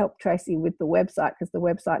could help Tracy with the website, because the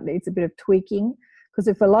website needs a bit of tweaking. Because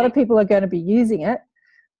if a lot of people are going to be using it,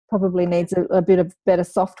 probably needs a bit of better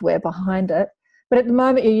software behind it. But at the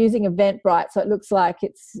moment you're using Eventbrite, so it looks like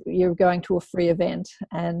you're going to a free event,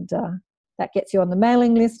 and that gets you on the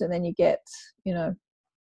mailing list, and then you get,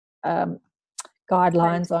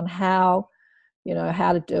 guidelines on how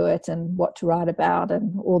to do it and what to write about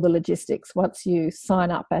and all the logistics once you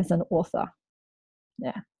sign up as an author.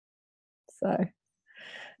 Yeah. So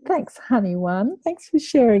thanks, Honey One. Thanks for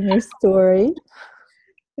sharing your story.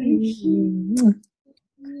 Thank you.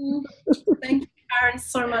 Thank you, Karen,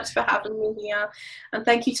 so much for having me here. And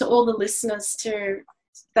thank you to all the listeners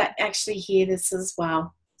that actually hear this as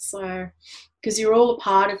well. So, because you're all a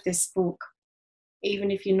part of this book.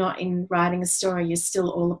 Even if you're not in writing a story, you're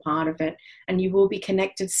still all a part of it. And you will be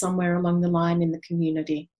connected somewhere along the line in the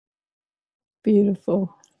community.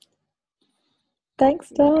 Beautiful. Thanks,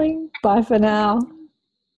 darling. Bye for now.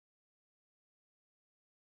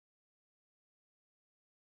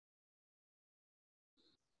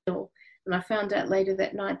 And I found out later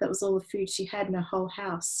that night that was all the food she had in her whole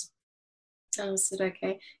house. And I said,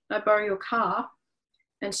 okay, can I borrow your car?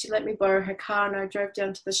 And she let me borrow her car, and I drove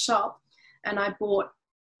down to the shop and I bought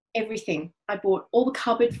everything. I bought all the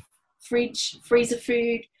cupboard, fridge, freezer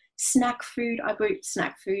food, snack food. I bought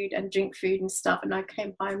snack food and drink food and stuff, and I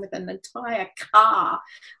came home with an entire car.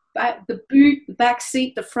 But the boot, the back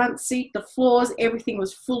seat, the front seat, the floors, everything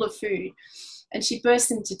was full of food. And she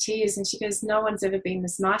burst into tears and she goes, no one's ever been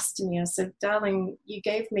this nice to me. I said, darling, you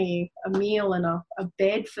gave me a meal and a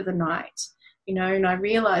bed for the night, you know, and I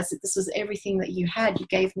realized that this was everything that you had. You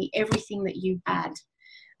gave me everything that you had.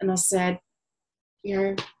 And I said, you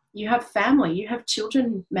know, you have family, you have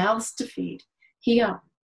children, mouths to feed. Here,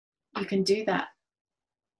 you can do that,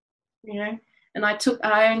 you know. And I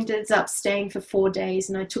ended up staying for 4 days,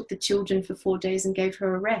 and I took the children for 4 days and gave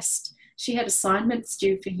her a rest. She had assignments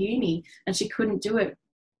due for uni and she couldn't do it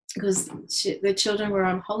because the children were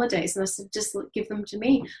on holidays. And I said, just give them to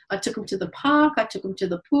me. I took them to the park. I took them to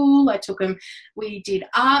the pool. We did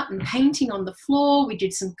art and painting on the floor. We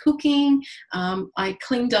did some cooking. I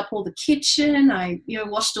cleaned up all the kitchen. I,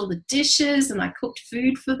 washed all the dishes, and I cooked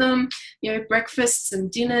food for them, breakfasts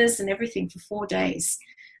and dinners and everything for 4 days.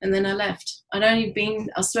 And then I left. I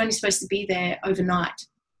was only supposed to be there overnight.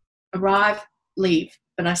 Arrive, leave.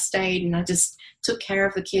 But I stayed, and I just took care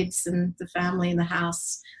of the kids and the family in the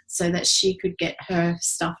house so that she could get her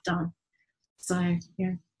stuff done. So,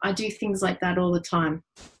 I do things like that all the time.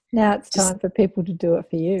 Now it's time for people to do it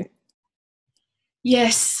for you.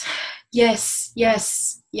 Yes. If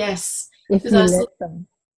you let them.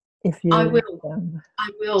 I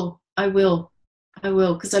will.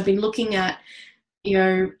 Because I've been looking at,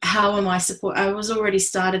 how am I support? I was already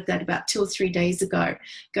started that about 2 or 3 days ago,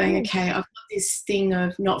 going, okay, I've got this thing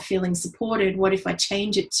of not feeling supported. What if I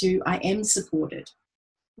change it to I am supported?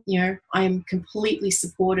 I am completely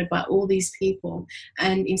supported by all these people.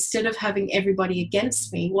 And instead of having everybody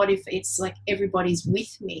against me, what if it's like everybody's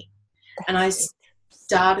with me? And I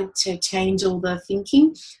started to change all the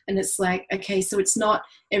thinking, and it's like, okay, so it's not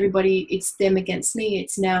everybody, it's them against me.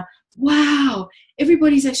 It's now, wow,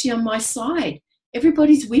 everybody's actually on my side.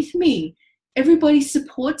 Everybody's with me. Everybody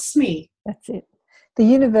supports me. That's it. The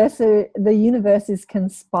universe is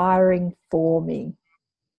conspiring for me.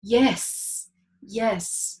 Yes.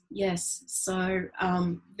 So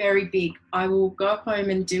very big. I will go home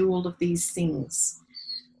and do all of these things.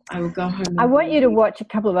 I will go home. I want you to watch a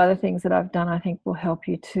couple of other things that I've done. I think will help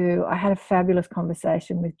you too. I had a fabulous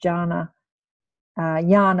conversation with Jana.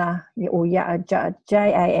 Jana, Jana.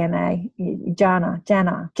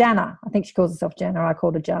 Jana. I think she calls herself Jana. I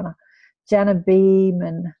called her Jana. Jana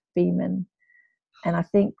Beeman. And I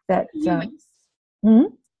think that, in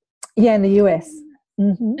the US.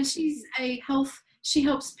 Mm-hmm. And she helps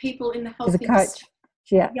people in the health. She's a coach.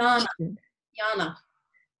 Yeah. Jana.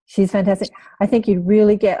 She's fantastic. I think you'd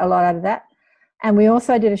really get a lot out of that. And we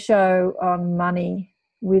also did a show on money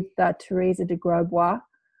with Teresa de Grosbois.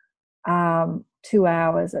 2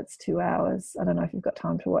 hours. That's 2 hours. I don't know if you've got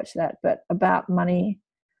time to watch that, but about money,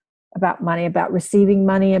 about receiving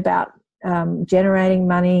money, about generating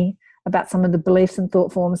money, about some of the beliefs and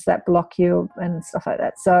thought forms that block you and stuff like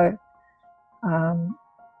that. So,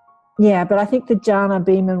 but I think the Jana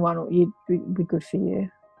Beeman one would be good for you.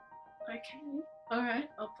 Okay. All right.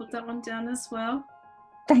 I'll put that one down as well.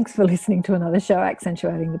 Thanks for listening to another show,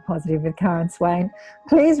 Accentuating the Positive with Karen Swain.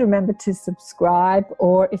 Please remember to subscribe,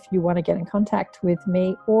 or if you want to get in contact with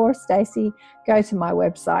me or Stacey, go to my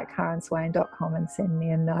website, karenswain.com, and send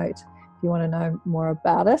me a note if you want to know more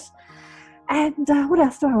about it. And what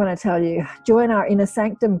else do I want to tell you? Join our Inner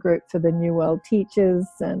Sanctum group for the New World Teachers,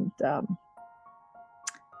 and,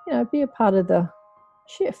 be a part of the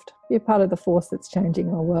shift, be a part of the force that's changing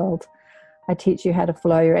our world. I teach you how to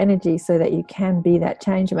flow your energy so that you can be that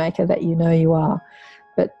change maker that you know you are.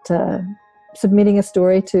 But submitting a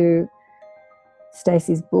story to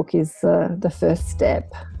Stacey's book is the first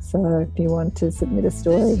step. So if you want to submit a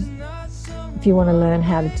story, if you want to learn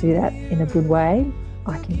how to do that in a good way,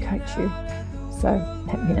 I can coach you. So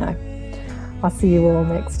let me know. I'll see you all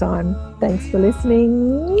next time. Thanks for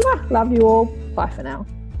listening. Love you all. Bye for now.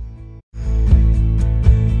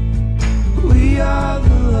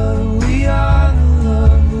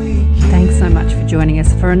 Thanks so much for joining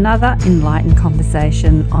us for another enlightened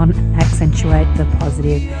conversation on Accentuate the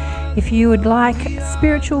Positive. If you would like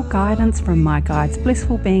spiritual guidance from my guides,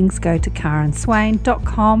 Blissful Beings, go to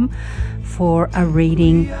karenswain.com for a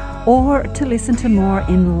reading, or to listen to more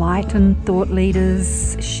enlightened thought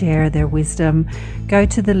leaders share their wisdom. Go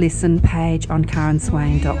to the listen page on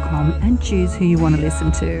karenswain.com and choose who you want to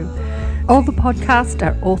listen to. All the podcasts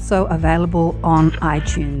are also available on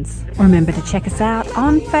iTunes. Remember to check us out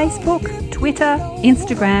on Facebook, Twitter,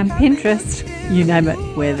 Instagram, Pinterest, you name it,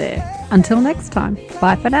 we're there. Until next time,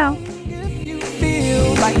 bye for now.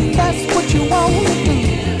 Feel like that's what you want to do.